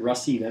 It's a very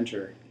Rusty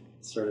Venture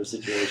sort of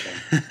situation.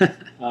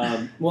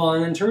 And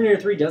then Terminator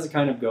 3 does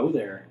kind of go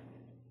there.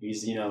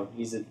 He's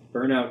a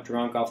burnout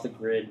drunk off the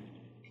grid.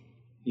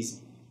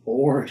 He's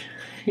bored.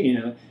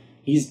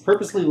 He's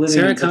purposely living.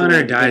 Sarah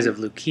Connor dies of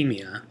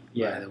leukemia,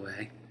 by the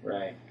way.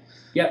 Right.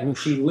 Yeah, oof.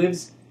 She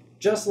lives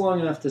just long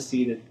enough to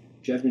see that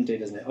Judgment Day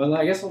doesn't. Well,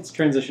 I guess let's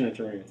transition to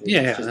Terminator 3.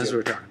 Yeah, that's what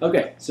we're talking about.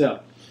 Okay, so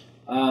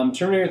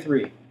Terminator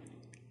 3.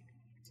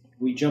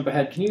 We jump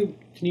ahead. Can you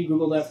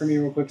Google that for me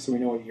real quick so we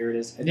know what year it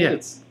is? I think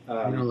it's.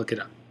 I'm gonna look it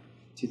up.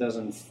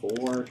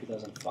 2004,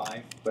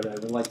 2005, but I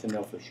would like to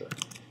know for sure.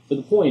 But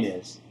the point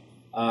is,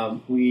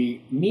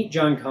 we meet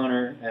John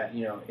Connor at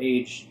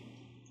age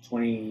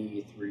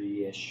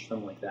 23-ish,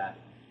 something like that.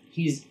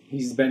 He's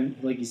been,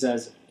 like he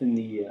says in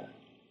the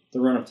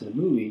run up to the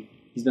movie,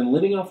 he's been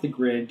living off the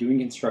grid, doing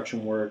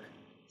construction work,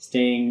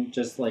 staying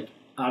just like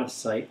out of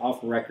sight, off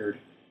record,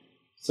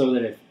 so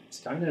that if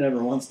Skynet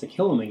ever wants to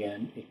kill him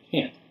again, it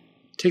can't.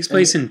 Takes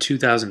place in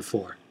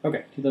 2004.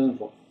 Okay,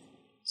 2004.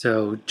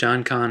 So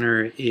John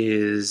Connor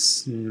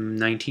is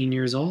 19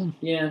 years old?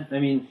 Yeah, I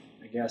mean,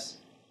 I guess.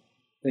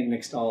 think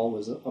Nick Stahl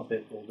was a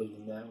bit older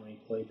than that when he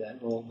played that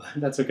role, but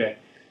that's okay.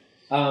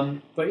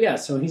 But yeah,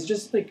 so he's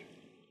just like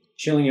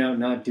chilling out,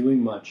 not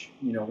doing much.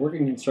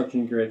 Working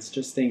construction grids,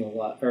 just staying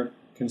alive, or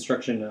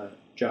construction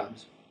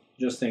jobs,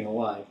 just staying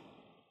alive.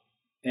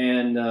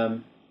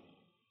 And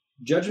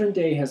Judgment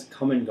Day has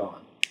come and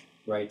gone,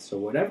 right? So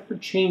whatever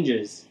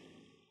changes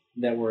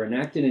that were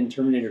enacted in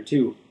Terminator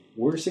 2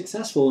 were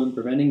successful in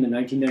preventing the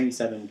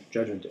 1997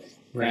 Judgment Day,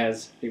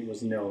 as it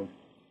was known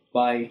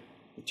by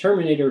the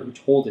Terminator who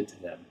told it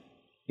to them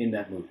in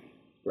that movie,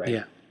 right?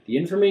 Yeah. The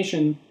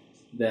information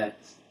that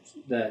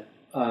the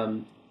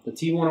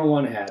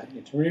T-101 had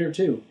in Terminator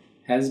 2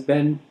 has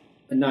been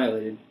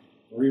annihilated,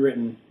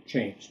 rewritten,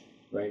 changed,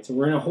 right? So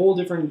we're in a whole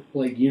different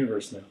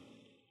universe now.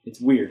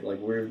 It's weird.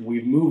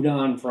 We've moved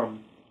on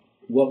from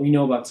what we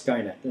know about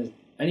Skynet.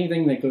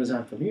 Anything that goes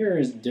on from here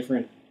is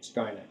different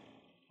Skynet,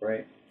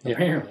 right? Yeah.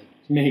 Apparently,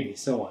 maybe,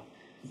 so on.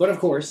 But of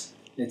course,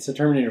 it's a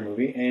Terminator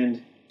movie,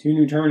 and 2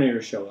 new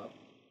Terminators show up.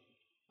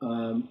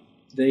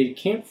 They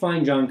can't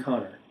find John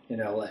Connor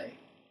in L.A.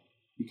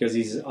 because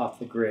he's off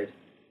the grid.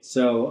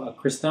 So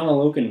Kristana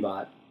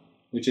Lokenbot,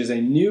 which is a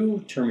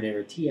new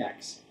Terminator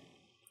TX,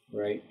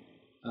 right?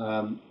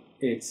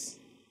 It's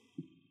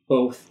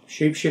both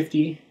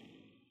shapeshifty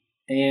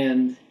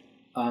and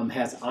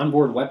has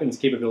onboard weapons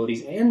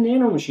capabilities and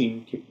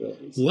nanomachine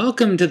capabilities.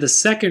 Welcome to the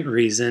second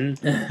reason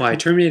why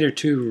Terminator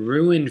 2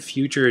 ruined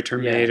future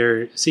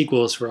Terminator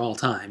sequels for all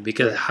time.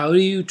 Because how do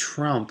you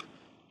trump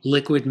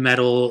liquid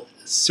metal,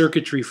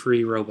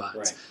 circuitry-free robots?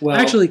 Right. Well,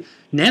 actually,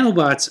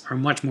 nanobots are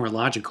much more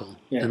logical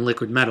than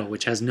liquid metal,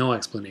 which has no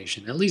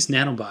explanation. At least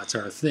nanobots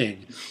are a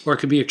thing, or it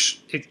could be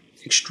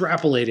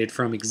extrapolated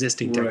from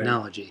existing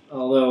technology.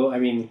 Although, I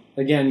mean,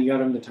 again, you got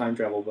them to time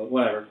travel, but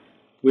whatever.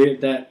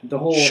 The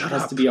whole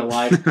has to be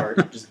alive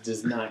part just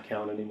does not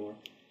count anymore.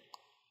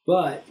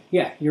 But,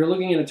 yeah, you're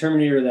looking at a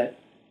Terminator that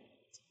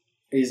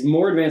is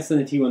more advanced than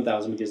the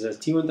T-1000 because it has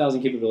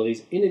T-1000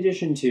 capabilities in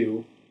addition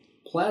to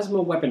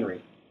plasma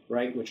weaponry,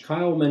 right? Which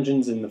Kyle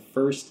mentions in the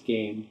first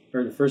game,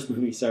 or the first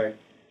movie, sorry.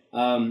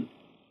 The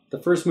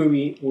first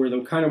movie were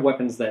the kind of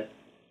weapons that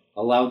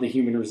allowed the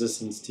human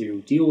resistance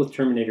to deal with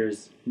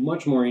Terminators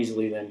much more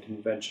easily than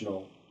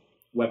conventional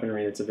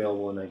weaponry that's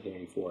available in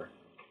 1984,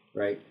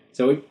 right?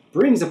 So it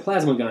brings a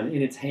plasma gun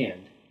in its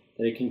hand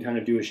that it can kind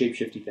of do a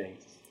shapeshifty thing.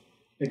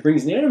 It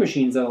brings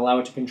nanomachines that allow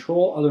it to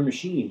control other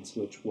machines,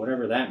 which,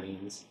 whatever that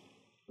means,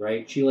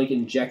 right? She,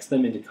 injects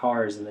them into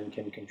cars and then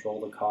can control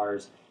the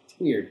cars. It's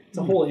weird. It's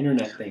a whole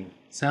internet thing.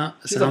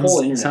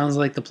 Sounds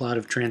like the plot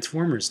of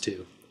Transformers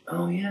 2.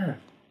 Oh, yeah.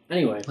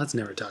 Anyway. Let's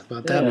never talk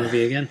about that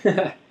movie again.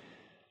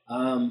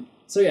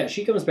 So, yeah,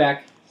 she comes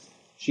back.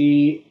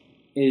 She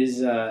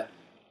is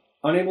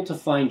unable to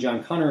find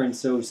John Connor, and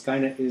so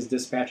Skynet is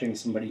dispatching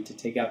somebody to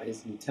take out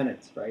his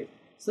lieutenants, right?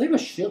 So they have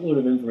a shitload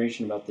of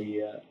information about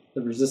the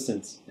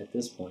Resistance at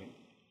this point.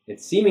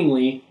 It's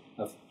seemingly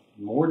a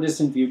more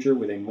distant future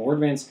with a more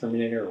advanced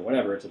Terminator or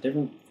whatever. It's a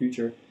different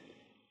future.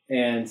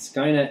 And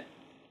Skynet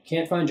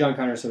can't find John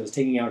Connor, so is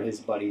taking out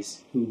his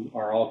buddies, who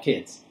are all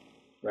kids,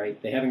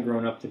 right? They haven't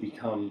grown up to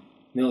become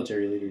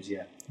military leaders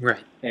yet.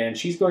 Right. And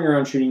she's going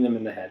around shooting them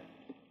in the head.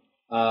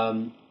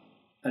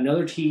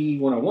 Another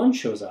T-101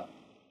 shows up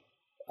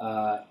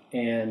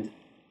and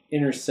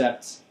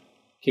intercepts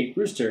Kate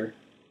Brewster,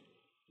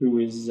 who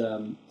is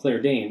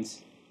Claire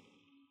Danes.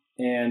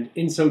 And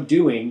in so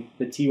doing,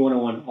 the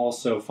T-101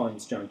 also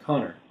finds John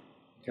Connor,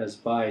 because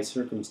by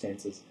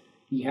circumstances,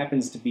 he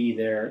happens to be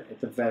there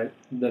at the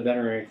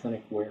veterinary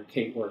clinic where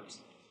Kate works.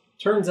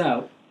 Turns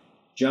out,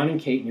 John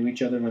and Kate knew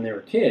each other when they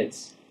were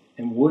kids,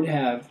 and would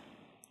have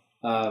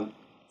fallen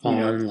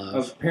in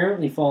love.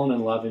 Apparently fallen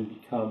in love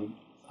and become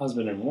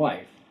husband and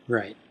wife.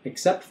 Right.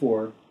 Except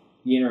for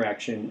the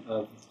interaction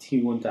of the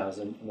T-1000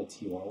 and the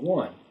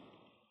T-101,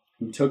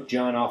 who took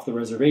John off the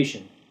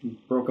reservation and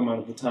broke him out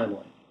of the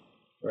timeline.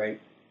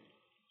 Right?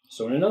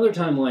 So in another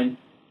timeline,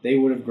 they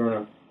would have grown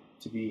up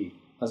to be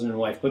husband and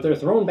wife, but they're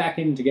thrown back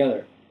in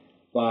together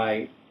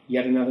by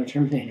yet another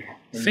Terminator.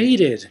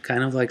 Fated,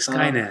 kind of like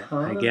Skynet,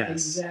 I guess.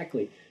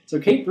 Exactly.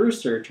 So Kate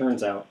Brewster,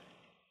 turns out,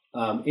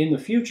 in the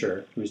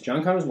future, who is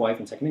John Connor's wife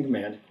and second in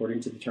command, according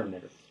to the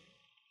Terminator,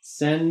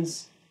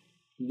 sends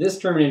this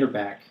Terminator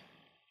back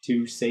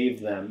to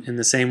save them. In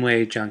the same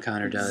way John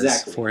Connor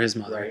does for his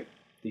mother. Right.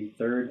 The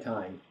third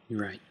time.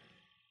 Right.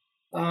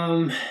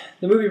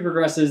 The movie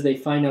progresses. They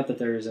find out that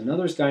there's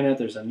another Skynet.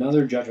 There's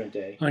another Judgment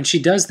Day. Oh, and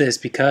she does this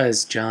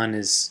because John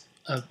is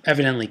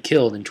evidently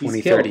killed in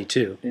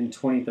 2032. In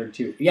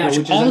 2032. Yeah,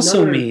 which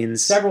also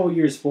means several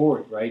years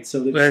forward, right?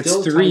 So it's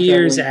 3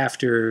 years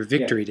after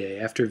Victory Day,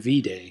 after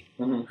V-Day,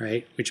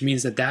 right? Which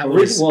means that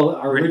was... Well,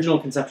 our original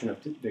conception of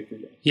Victory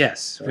Day.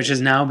 Yes, right. Which has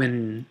now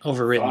been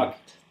overwritten,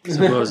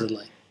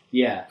 supposedly.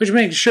 Yeah. Which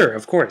makes sure,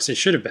 of course, it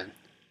should have been.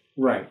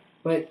 Right.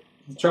 But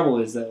the trouble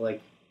is that,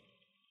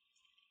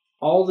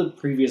 all the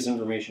previous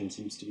information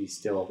seems to be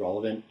still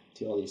relevant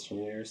to all these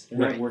Terminators. They're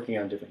not working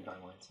on different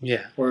timelines.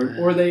 Yeah. Or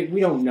we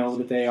don't know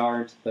that they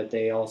aren't, but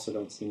they also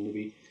don't seem to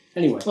be.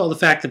 Anyway. Well, the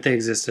fact that they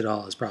exist at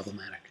all is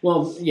problematic.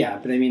 Well, yeah,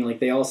 but I mean,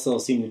 they all still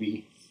seem to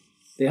be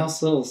they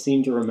also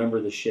seem to remember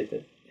the shit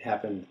that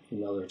happened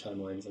in other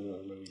timelines and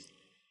other movies.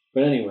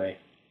 But anyway,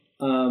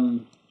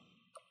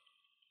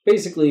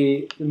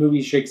 basically, the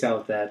movie shakes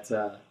out that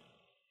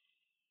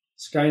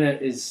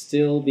Skynet is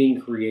still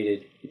being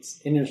created.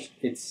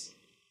 It's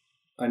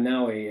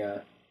now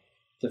a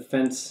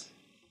defense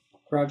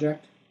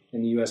project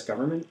in the U.S.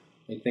 government.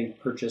 I think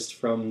purchased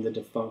from the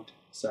defunct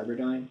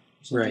Cyberdyne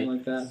or something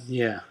like that.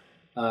 Yeah.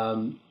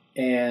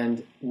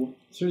 And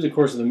through the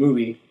course of the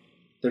movie,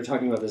 they're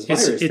talking about this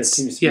virus that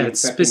seems to be it's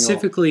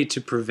specifically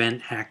to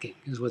prevent hacking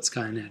is what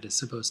Skynet is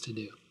supposed to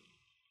do.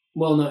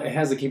 Well, no, it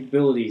has the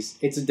capabilities.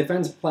 It's a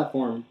defense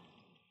platform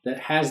that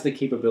has the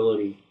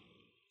capability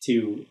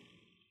to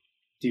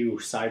do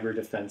cyber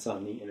defense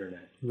on the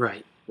internet.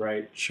 Right.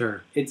 Right?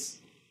 Sure. It's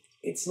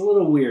a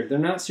little weird. They're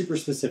not super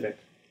specific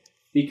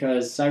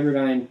because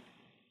Cyberdyne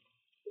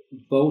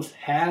both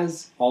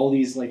has all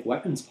these like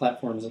weapons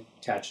platforms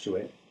attached to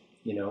it.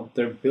 You know,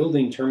 they're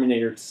building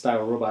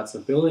Terminator-style robots.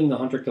 They're building the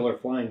hunter-killer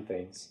flying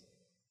things.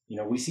 You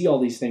know, we see all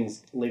these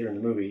things later in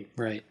the movie.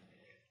 Right.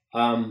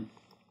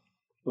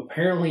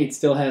 Apparently, it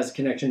still has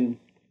connection.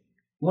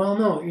 Well,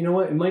 no, you know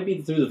what? It might be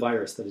through the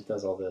virus that it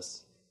does all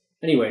this.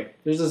 Anyway,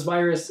 there's this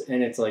virus,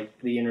 and it's like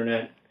the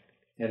internet,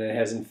 and it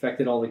has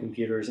infected all the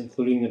computers,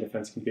 including the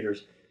defense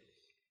computers.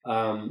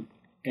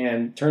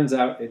 And turns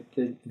out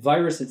the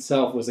virus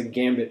itself was a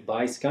gambit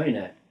by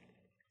Skynet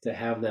to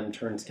have them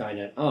turn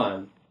Skynet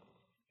on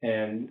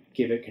and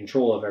give it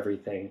control of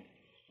everything.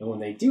 And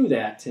when they do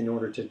that, in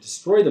order to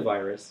destroy the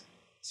virus,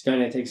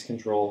 Skynet takes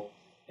control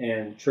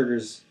and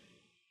triggers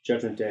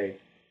Judgment Day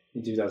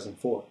in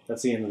 2004.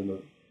 That's the end of the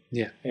movie.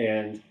 Yeah.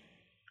 And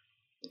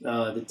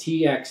the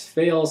TX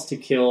fails to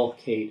kill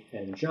Kate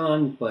and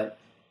John, but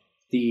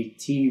the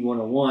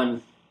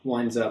T-101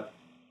 winds up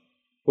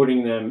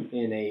putting them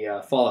in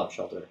a fallout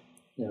shelter,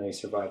 and they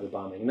survive the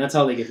bombing. And that's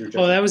how they get through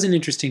Judgment. Oh, that was an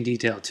interesting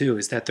detail, too,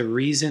 is that the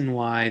reason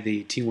why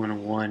the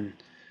T-101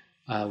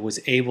 was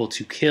able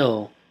to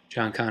kill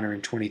John Connor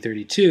in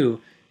 2032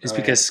 is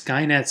because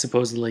Skynet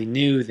supposedly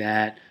knew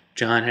that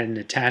John had an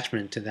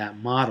attachment to that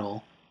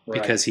model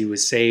because he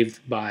was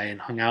saved by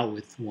and hung out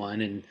with one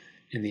in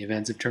the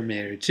events of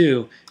Terminator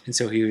 2, and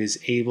so he was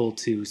able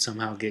to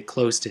somehow get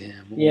close to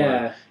him.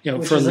 Yeah, or,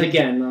 which is,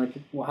 again, like,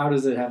 well, how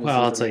does it have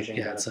this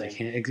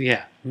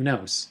information? Who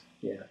knows?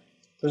 Yeah,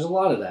 there's a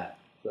lot of that,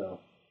 though.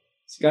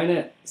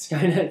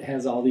 Skynet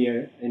has all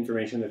the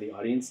information that the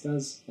audience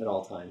does at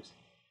all times.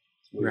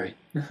 Right.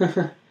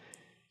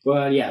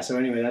 But yeah, so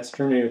anyway, that's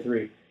Terminator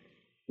 3.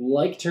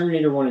 Like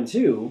Terminator 1 and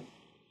 2,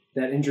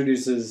 that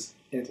introduces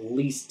at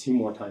least 2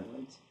 more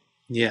timelines.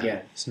 Yeah.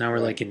 Again, so now we're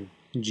like in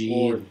G.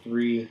 Or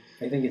 3.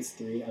 I think it's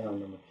 3. I don't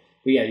remember.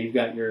 But yeah, you've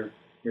got your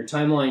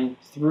timeline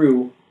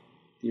through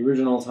the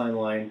original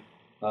timeline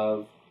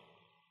of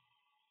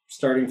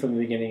starting from the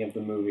beginning of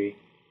the movie.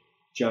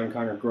 John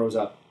Connor grows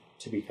up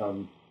to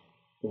become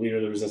the leader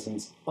of the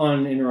Resistance,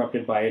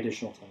 uninterrupted by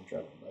additional time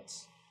travel.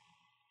 That's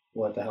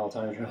what the hell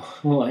time travel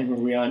line were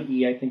we on?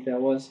 E, I think that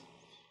was,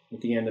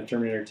 at the end of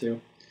Terminator 2.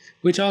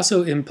 Which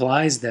also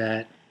implies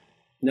that...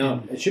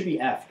 No, it should be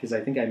F, because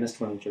I think I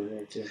missed one in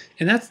Terminator 2.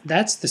 And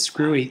that's the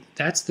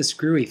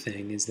screwy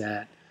thing, is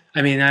that...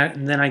 I mean,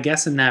 and then I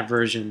guess in that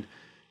version,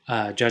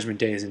 Judgment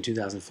Day is in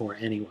 2004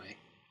 anyway.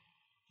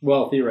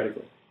 Well,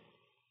 theoretically.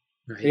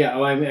 Right. Yeah,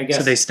 well, I mean, I guess...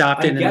 So they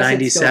stopped in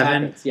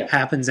 97, yeah.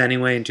 Happens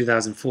anyway in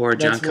 2004,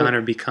 John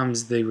Connor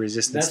becomes the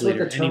Resistance leader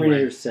anyway. That's what the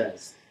Terminator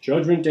says.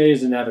 Judgment Day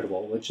is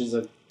inevitable, which is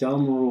a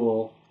dumb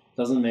rule.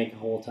 Doesn't make a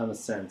whole ton of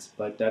sense,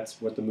 but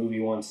that's what the movie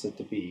wants it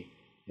to be.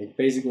 It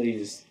basically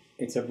is...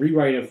 It's a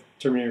rewrite of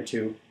Terminator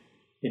 2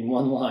 in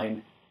one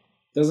line.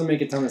 Doesn't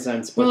make a ton of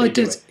sense, but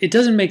it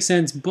doesn't make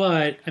sense,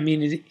 but, I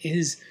mean, it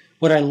is...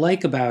 What I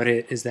like about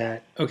it is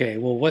that, okay,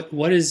 well, what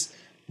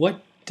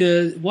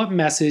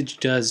message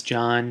does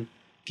John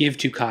give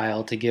to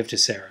Kyle to give to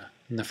Sarah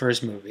in the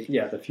first movie?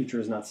 Yeah, the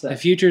future is not set. The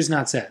future is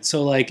not set.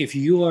 So, like, if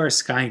you are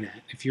Skynet,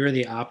 if you're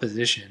the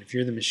opposition, if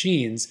you're the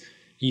machines,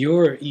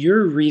 you're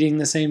reading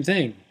the same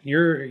thing.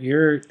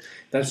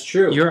 That's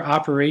true. Your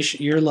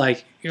operation. You're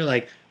like,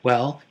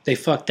 well, they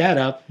fucked that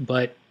up,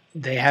 but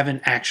they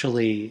haven't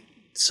actually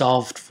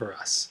solved for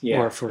us,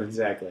 or for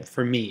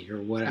me, or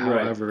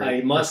whatever.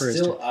 Right.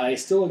 I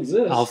still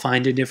exist. I'll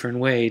find a different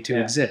way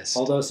to exist.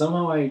 Although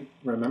somehow I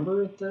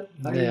remember that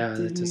I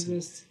didn't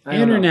exist.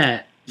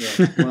 Internet.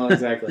 Yeah. Well,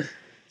 exactly.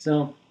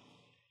 So,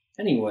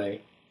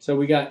 anyway, so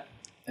we got.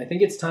 I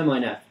think it's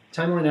Timeline F.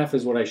 Timeline F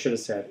is what I should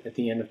have said at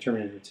the end of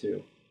Terminator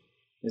 2.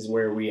 Is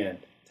where we end.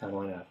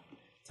 Timeline F.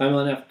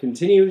 Timeline F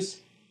continues.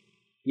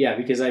 Yeah,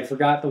 because I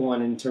forgot the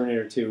one in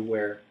Terminator 2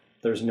 where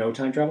there's no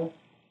time travel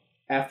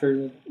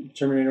after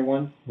Terminator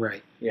 1.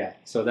 Right. Yeah,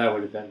 so that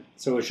would have been...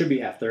 So it should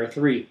be F. There are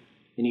 3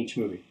 in each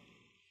movie.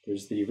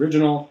 There's the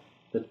original,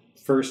 the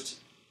first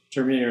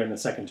Terminator, and the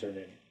second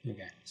Terminator.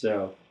 Okay.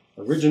 So,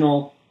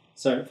 original,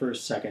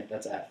 first, second,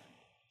 that's F.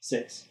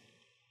 6.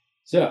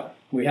 So,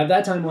 we have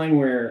that timeline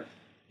where,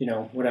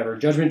 whatever,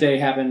 Judgment Day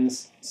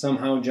happens,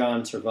 somehow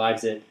John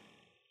survives it,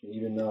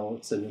 even though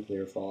it's a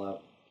nuclear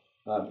fallout.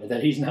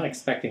 That he's not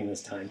expecting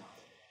this time.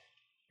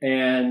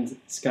 And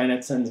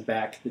Skynet sends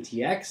back the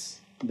TX.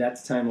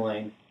 That's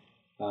timeline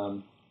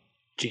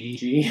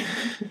G.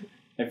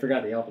 I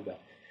forgot the alphabet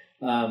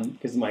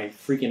because my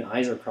freaking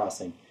eyes are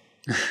crossing.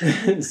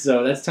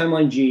 So that's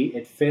timeline G.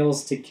 It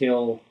fails to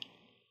kill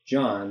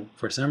John.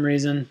 For some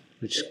reason,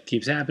 which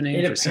keeps happening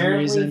It for some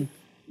reason.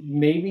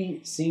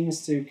 Maybe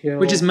seems to kill...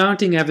 Which is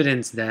mounting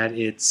evidence that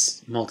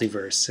it's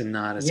multiverse and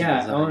not a single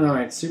Yeah, oh no,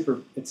 it's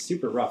super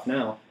rough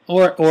now.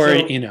 Or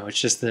So-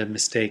 it's just the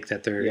mistake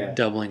that they're Yeah.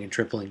 doubling and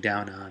tripling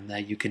down on,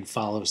 that you can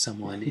follow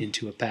someone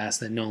into a past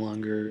that no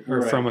longer,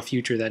 or Right. from a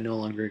future that no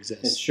longer It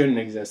exists. shouldn't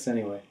exist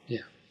anyway.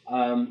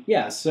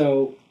 Yeah.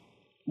 So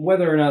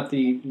whether or not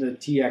the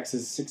TX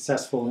is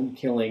successful in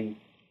killing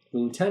the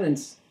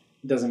lieutenants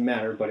doesn't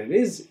matter, but it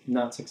is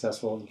not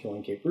successful in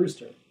killing Kate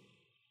Brewster.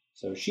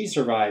 So she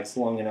survives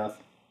long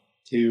enough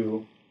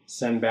to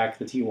send back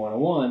the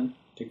T-101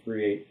 to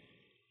create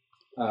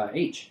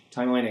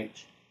Timeline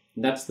H.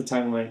 And that's the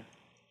timeline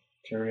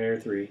Terminator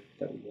 3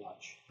 that we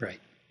watch. Right.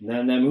 And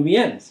then that movie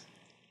ends.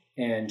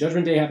 And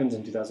Judgment Day happens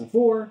in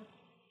 2004.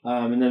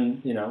 And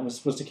then, it was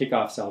supposed to kick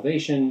off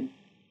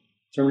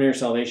Terminator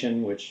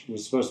Salvation, which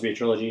was supposed to be a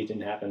trilogy. It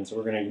didn't happen, so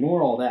we're going to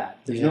ignore all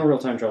that. There's no real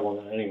time travel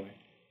in that anyway.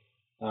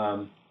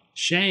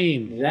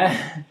 Shame.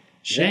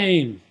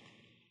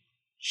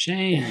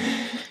 Shame.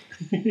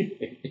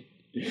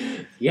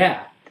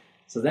 Yeah.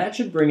 So that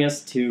should bring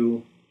us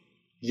to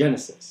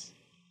Genesis,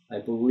 I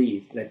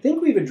believe. And I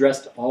think we've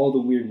addressed all the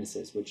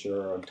weirdnesses, which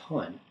are a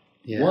ton.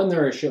 Yeah. 1,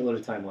 there are a shitload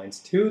of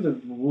timelines. 2, the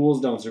rules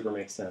don't super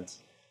make sense.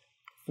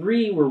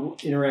 3, we're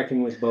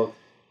interacting with both.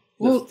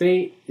 The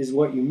fate is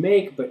what you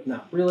make, but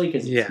not really,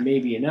 because it's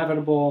maybe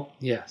inevitable.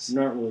 Yes. I'm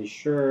not really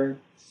sure.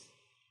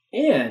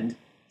 And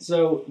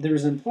so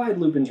there's an implied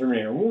loop in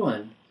Terminator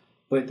 1,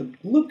 but the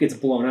loop gets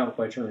blown out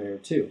by Terminator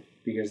 2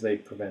 because they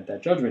prevent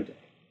that Judgment Day.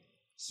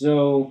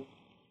 So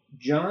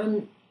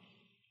John,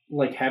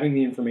 having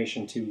the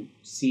information to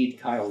seed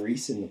Kyle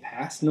Reese in the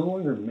past no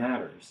longer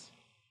matters,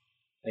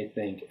 I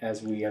think,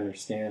 as we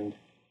understand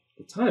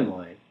the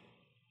timeline.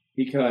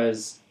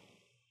 Because,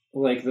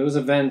 those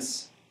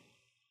events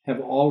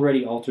have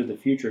already altered the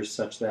future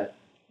such that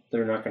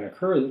they're not going to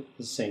occur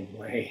the same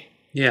way.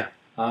 Yeah.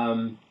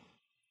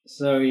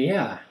 So,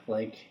 yeah,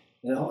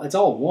 it's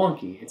all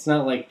wonky. It's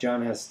not like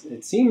John has...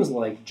 It seems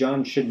like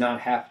John should not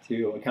have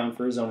to account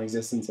for his own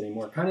existence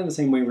anymore. Kind of the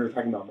same way we were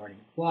talking about Marty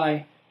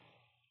McFly.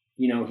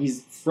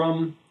 He's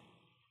from...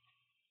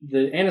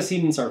 The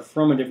antecedents are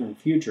from a different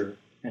future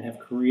and have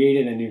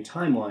created a new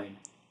timeline.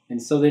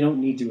 And so they don't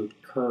need to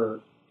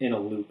occur in a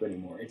loop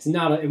anymore.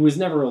 It was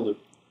never a loop.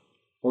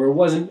 Or it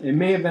wasn't... It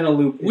may have been a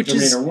loop in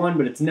Terminator 1,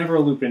 but it's never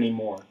a loop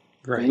anymore.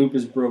 Right. The loop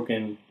is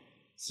broken.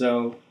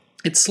 So...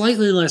 It's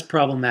slightly less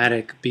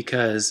problematic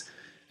because,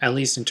 at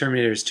least in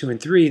Terminators 2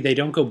 and 3, they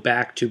don't go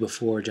back to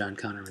before John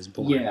Connor was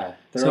born. Yeah,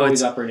 they're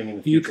always operating in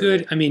the future.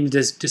 You could,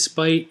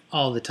 despite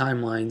all the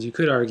timelines, you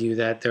could argue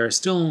that there are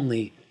still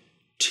only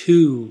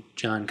 2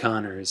 John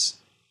Connors,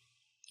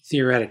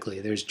 theoretically.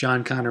 There's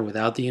John Connor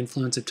without the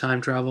influence of time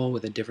travel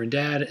with a different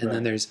dad, and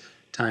then there's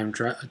John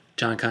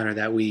Connor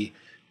that we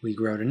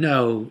grow to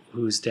know,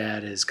 whose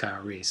dad is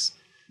Kyle Reese.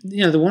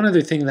 The one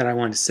other thing that I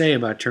wanted to say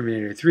about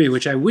Terminator 3,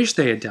 which I wish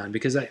they had done,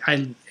 because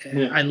I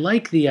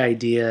like the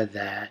idea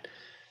that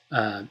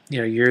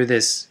you're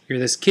this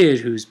kid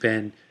who's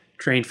been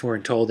trained for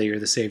and told that you're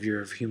the savior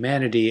of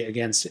humanity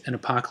against an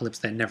apocalypse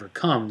that never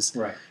comes.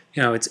 Right.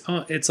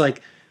 It's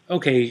like,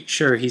 okay,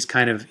 sure,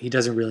 he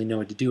doesn't really know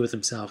what to do with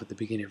himself at the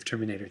beginning of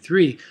Terminator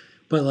 3,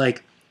 but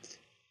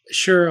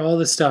sure, all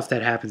the stuff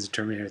that happens in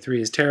Terminator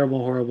 3 is terrible,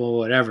 horrible,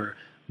 whatever,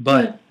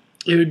 but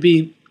it would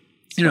be,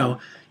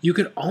 you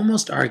could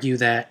almost argue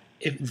that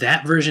if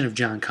that version of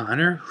John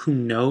Connor,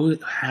 who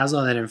has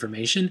all that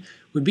information,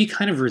 would be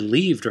kind of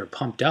relieved or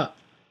pumped up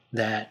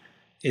that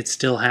it's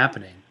still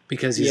happening,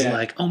 because he's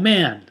like, oh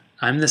man,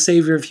 I'm the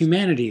savior of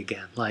humanity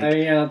again.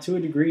 To a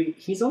degree,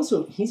 he's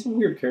a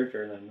weird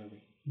character in that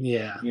movie.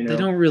 Yeah, they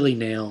don't really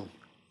nail.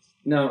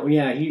 No,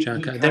 yeah, John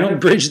Connor. They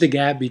don't bridge the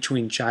gap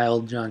between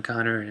child John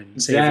Connor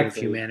and savior of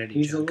humanity.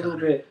 He's John a little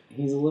Connor. bit.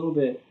 He's a little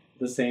bit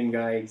the same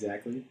guy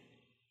exactly,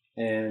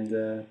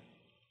 and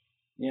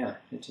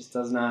it just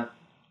does not.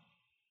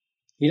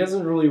 He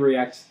doesn't really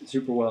react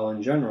super well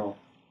in general,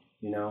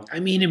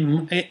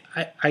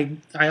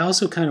 I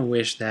also kind of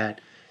wish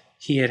that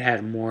he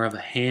had more of a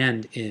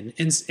hand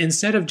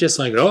instead of just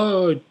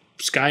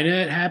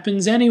Skynet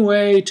happens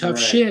anyway, tough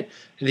shit.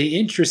 The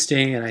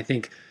interesting and I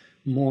think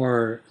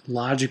more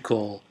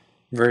logical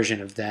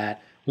version of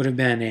that would have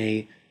been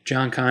a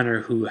John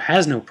Connor who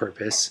has no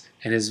purpose,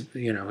 and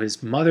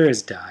his mother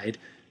has died,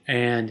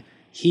 and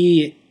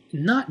he,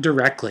 not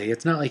directly,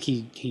 it's not like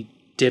he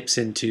dips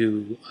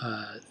into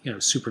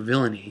super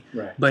villainy,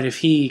 but if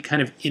he kind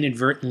of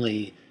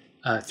inadvertently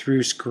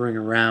through screwing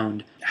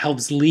around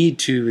helps lead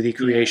to the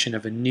creation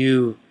of a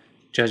new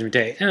Judgment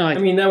Day. And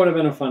that would have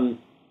been a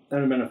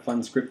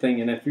fun script thing.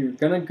 And if you're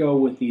gonna go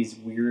with these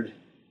weird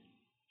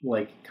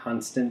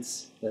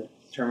constants that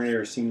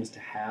Terminator seems to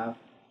have,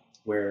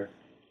 where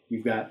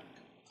you've got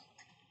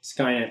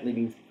Skynet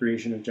leading to the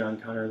creation of John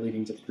Connor,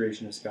 leading to the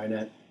creation of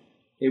Skynet,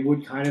 it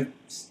would kind of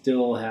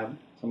still have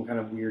some kind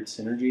of weird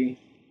synergy.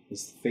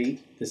 This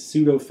fate, this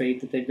pseudo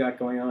fate that they've got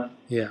going on.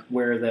 Yeah.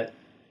 Where that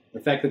the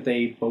fact that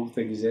they both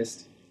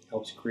exist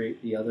helps create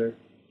the other,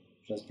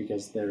 just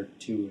because they're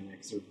two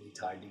inexorably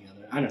tied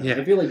together. I don't know. Yeah.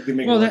 I feel like you could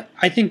make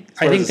I think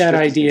as the that script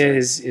is idea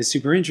concerned. is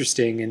super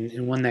interesting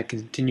and one that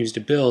continues to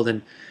build.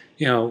 And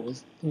you know,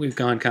 we've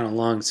gone kind of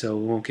long, so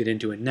we won't get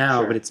into it now.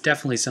 Sure. But it's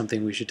definitely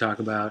something we should talk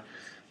about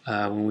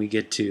when we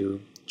get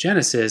to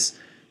Genesis,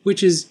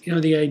 which is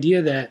the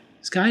idea that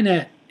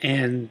Skynet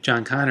and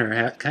John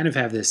Connor kind of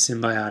have this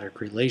symbiotic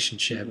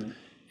relationship, Mm-hmm.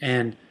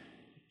 and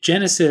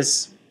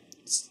Genesis.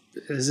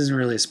 This isn't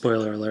really a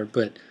spoiler alert,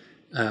 but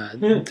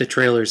the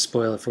trailers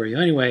spoil it for you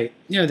anyway.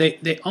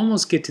 They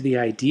almost get to the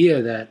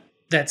idea that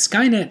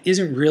Skynet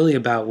isn't really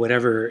about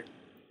whatever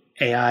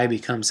AI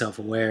becomes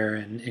self-aware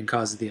and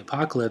causes the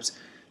apocalypse.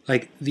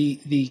 Like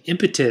the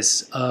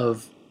impetus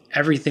of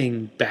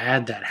everything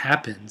bad that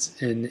happens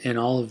and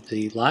all of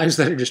the lives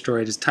that are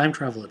destroyed is time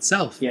travel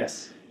itself.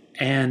 Yes.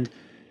 And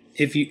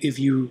if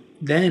you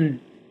then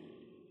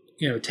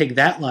take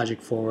that logic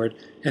forward,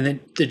 and then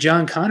the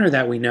John Connor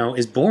that we know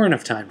is born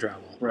of time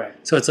travel. Right.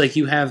 So it's like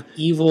you have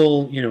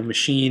evil,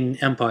 machine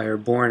empire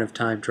born of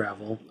time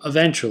travel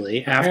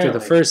eventually after the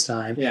Apparently. first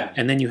time. Yeah.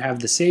 And then you have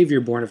the savior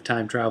born of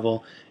time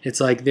travel. It's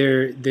like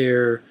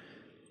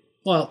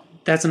well,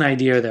 that's an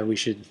idea that we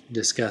should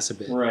discuss a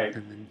bit. Right.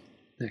 And then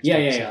next Yeah.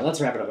 episode.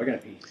 Let's wrap it up. I gotta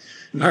pee.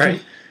 All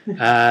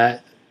right.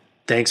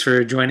 Thanks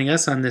for joining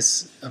us on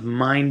this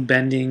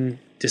mind-bending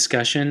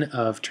discussion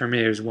of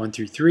Terminators 1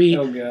 through 3.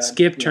 Oh, God.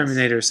 Skip Yes.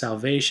 Terminator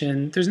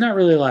Salvation. There's not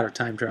really a lot of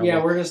time travel.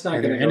 Yeah, we're just not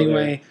there gonna go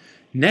anyway.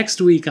 Next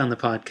week on the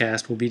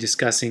podcast, we'll be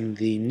discussing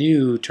the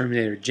new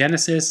Terminator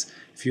Genesis.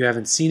 If you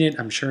haven't seen it,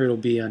 I'm sure it'll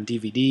be on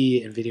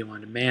DVD and video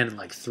on demand in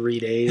like 3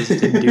 days.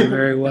 It didn't do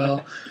very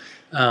well.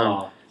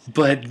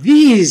 But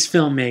these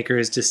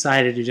filmmakers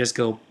decided to just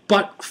go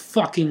butt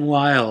fucking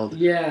wild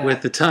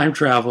with the time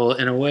travel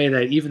in a way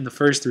that even the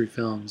first 3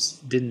 films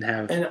didn't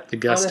have the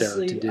gusto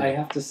honestly, to do. I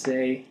have to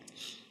say,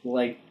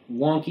 like,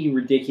 wonky,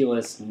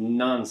 ridiculous,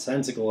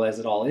 nonsensical as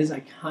it all is, I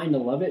kind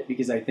of love it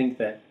because I think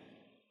that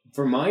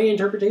for my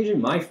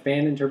interpretation, my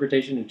fan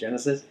interpretation of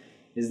Genesis,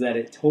 is that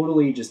it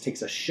totally just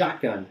takes a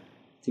shotgun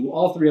to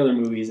all 3 other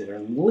movies and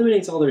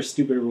eliminates all their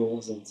stupid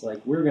rules, and it's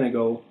like, we're going to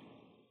go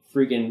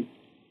freaking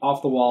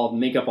off the wall,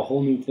 make up a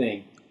whole new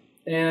thing.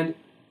 And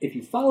if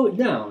you follow it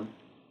down,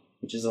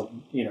 which is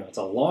it's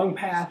a long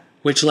path.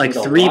 Which like with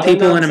a 3 lot of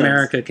people in nonsense.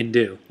 America can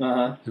do.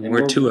 Uh-huh. And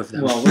we're 2 of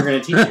them. Well, we're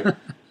going to teach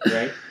you,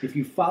 right? If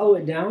you follow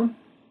it down,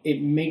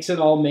 it makes it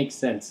all make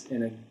sense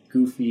in a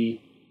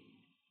goofy,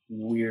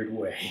 weird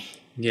way.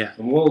 Yeah.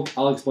 And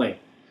I'll explain.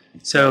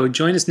 So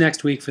join us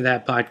next week for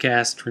that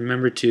podcast.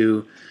 Remember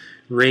to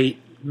rate,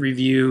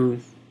 review,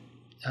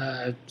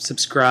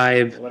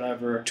 subscribe,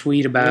 Whatever.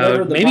 tweet Whatever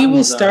about. the Maybe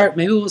we'll buttons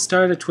are.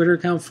 start a Twitter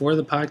account for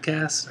the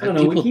podcast. I don't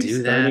know. People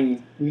do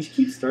that. We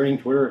keep starting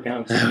Twitter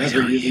accounts. No, and we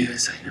never don't using them.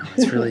 use. I know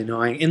it's really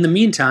annoying. In the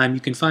meantime, you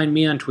can find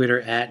me on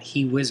Twitter at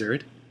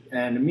HeWizard.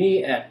 And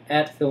me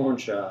at Phil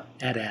Hornshaw.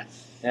 At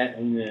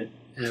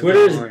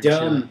Twitter's Hornshaw.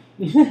 dumb.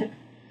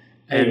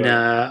 And Anyway.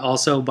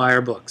 also buy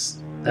our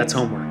books. That's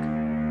homework.